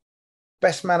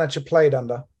 Best manager played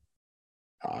under?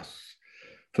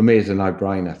 For me, it's a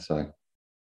no-brainer. So,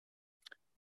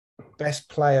 best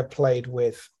player played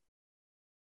with?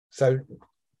 So,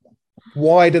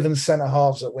 wider than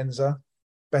centre-halves at Windsor.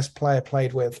 Best player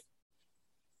played with?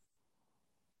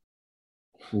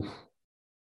 Oof.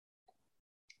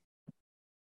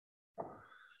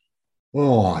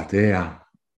 Oh, dear.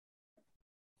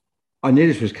 I knew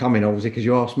this was coming, obviously, because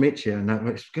you asked Mitch here, and that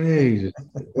was Jesus.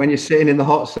 When you're sitting in the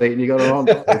hot seat and you got to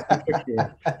answer.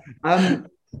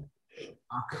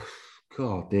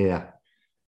 God, dear.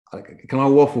 Can I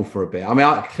waffle for a bit? I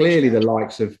mean, clearly the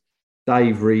likes of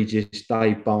Dave Regis,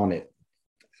 Dave Barnett,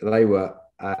 they were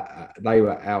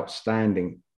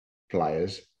outstanding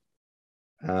players.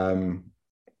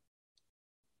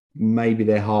 Maybe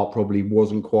their heart probably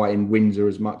wasn't quite in Windsor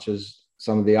as much as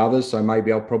some of the others, so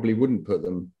maybe I probably wouldn't put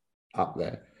them up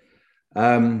there.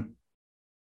 Oh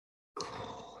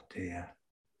dear.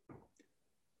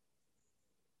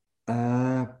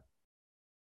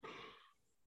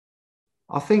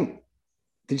 I think,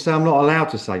 did you say I'm not allowed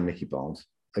to say Mickey Barnes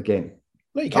again?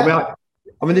 No, you can.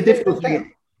 I mean the difficult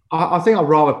thing, I think I'd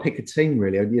rather pick a team,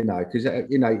 really, because,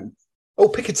 Oh,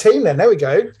 pick a team then. There we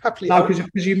go. Happily. No, because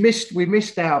we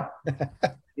missed out.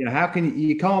 How can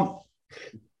you can't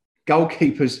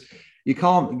goalkeepers, you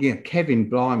can't, Kevin,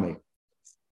 blimey.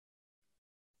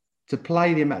 To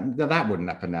play the amount, that wouldn't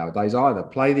happen nowadays either.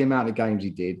 Play the amount of games he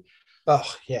did.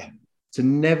 Oh, yeah. To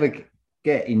never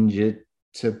get injured,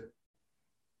 to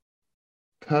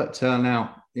turn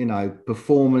out,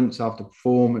 performance after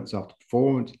performance after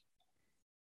performance,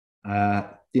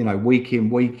 week in,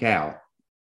 week out.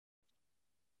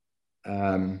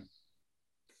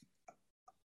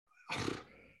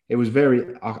 It was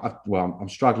very, I'm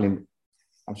struggling.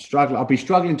 I'll be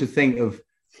struggling to think of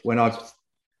when I've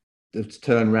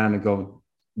turned around and gone,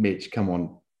 Mitch, come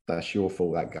on, that's your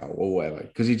fault, that goal, or whatever.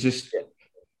 Because he just... so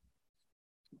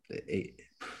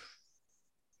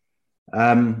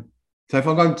if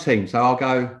I'm going team, so I'll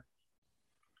go,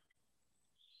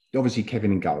 obviously,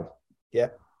 Kevin in goal. Yeah.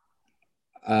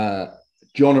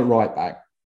 John at right back.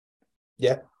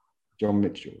 Yeah. John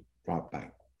Mitchell, right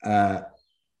back.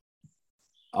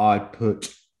 I'd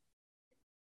put,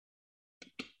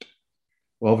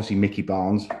 well, obviously, Mickey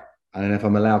Barnes. And then if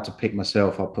I'm allowed to pick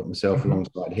myself, I'll put myself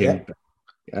alongside him.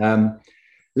 Yeah.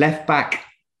 Left back.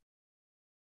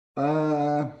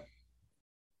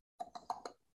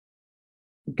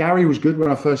 Gary was good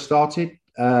when I first started,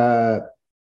 but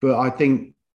I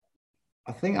think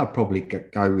I'd probably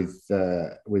go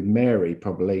with Mary,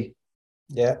 probably.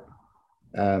 Yeah.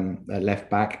 At left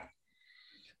back.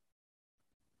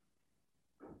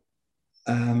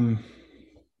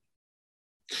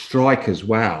 Strikers,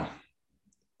 wow,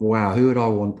 who would I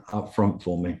want up front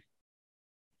for me?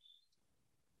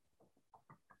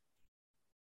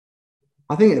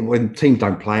 I think when teams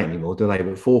don't play anymore, do they?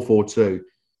 But 4-4-2,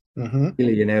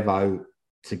 Billy and Evo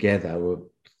together, I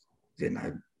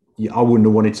wouldn't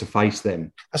have wanted to face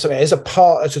them. That's what I mean.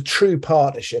 It's a true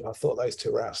partnership. I thought those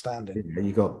two were outstanding.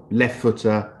 You got left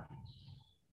footer,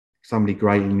 somebody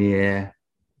great in the air,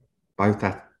 both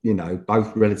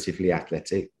relatively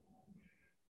athletic.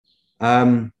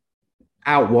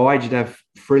 Out wide, you'd have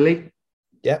Frilly.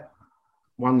 Yeah.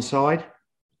 One side.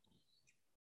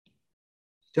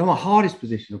 Do you know my hardest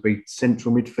position will be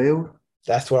central midfield?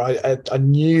 That's where I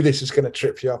knew this was going to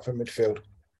trip you up in midfield.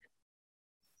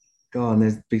 God,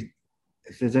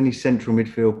 if there's any central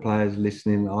midfield players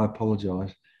listening, I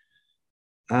apologise.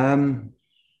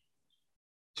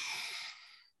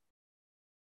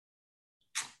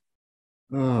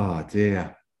 Oh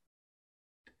dear.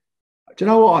 Do you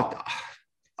know what?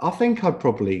 I think I'll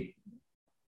put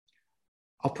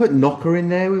Knocker in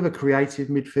there with a creative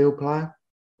midfield player.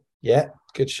 Yeah,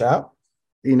 good shout.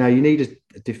 You need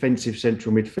a defensive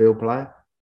central midfield player.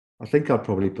 I think I'd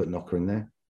probably put Knocker in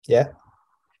there. Yeah.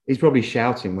 He's probably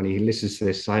shouting when he listens to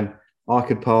this, saying, I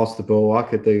could pass the ball, I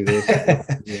could do this.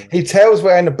 Yeah. He tells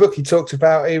where in the book he talks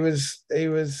about he was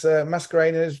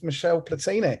masquerading as Michel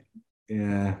Platini.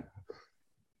 Yeah.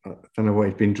 I don't know what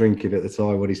he'd been drinking at the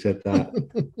time when he said that.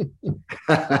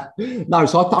 No,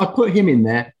 so I'd put him in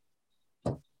there.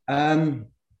 Who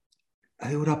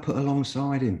would I put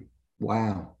alongside him?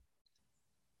 Wow.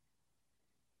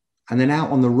 And then out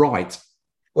on the right.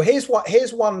 Well, here's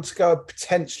one to go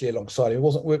potentially alongside him. It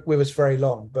wasn't with us very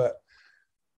long, but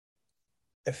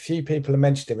a few people have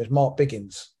mentioned him. Is Mark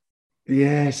Biggins.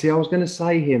 Yeah, see, I was going to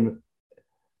say him,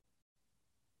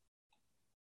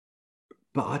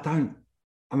 but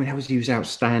he was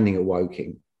outstanding at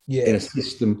Woking. Yeah. In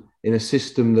a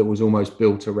system that was almost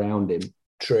built around him.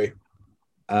 True.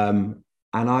 And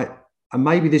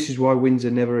maybe this is why Windsor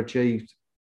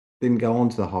didn't go on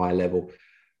to the higher level.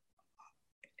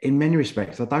 In many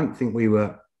respects, I don't think we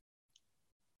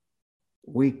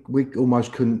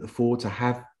almost couldn't afford to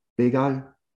have Big O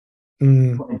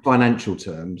in financial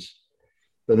terms,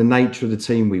 but the nature of the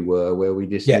team we were, where we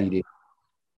just needed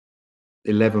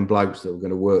 11 blokes that were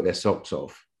going to work their socks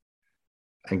off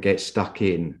and get stuck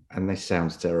in. And this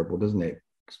sounds terrible, doesn't it?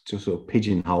 It just sort of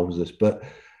pigeonholes us. But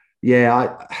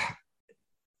yeah,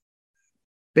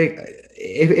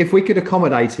 if we could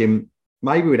accommodate him,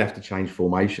 maybe we'd have to change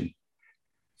formation,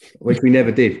 which we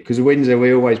never did, because at Windsor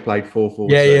we always played 4-4-2.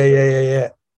 Yeah.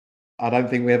 I don't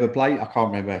think we ever played. I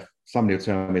can't remember. Somebody will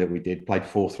tell me that we played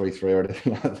 4-3-3 or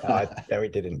anything like that. No, we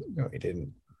didn't. No, we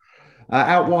didn't.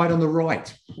 Out wide on the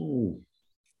right.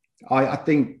 I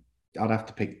think I'd have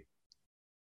to pick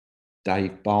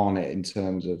Dave Barnett in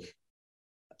terms of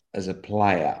as a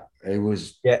player. He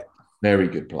was very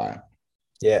good player.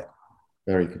 Yeah.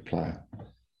 Very good player.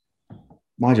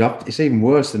 Mind you, it's even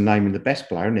worse than naming the best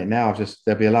player, isn't it? Now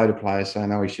there'll be a load of players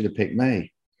saying, "Oh, he should have picked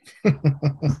me."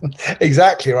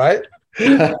 Exactly right.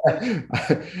 And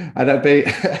that'd be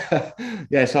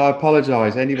yes. I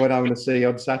apologise. Anyone I want to see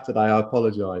on Saturday, I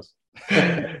apologise.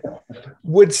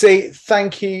 Woodsy,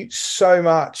 thank you so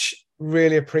much.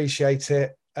 Really appreciate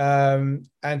it. And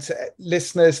to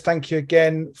listeners, thank you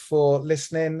again for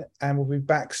listening. And we'll be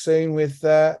back soon with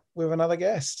another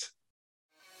guest.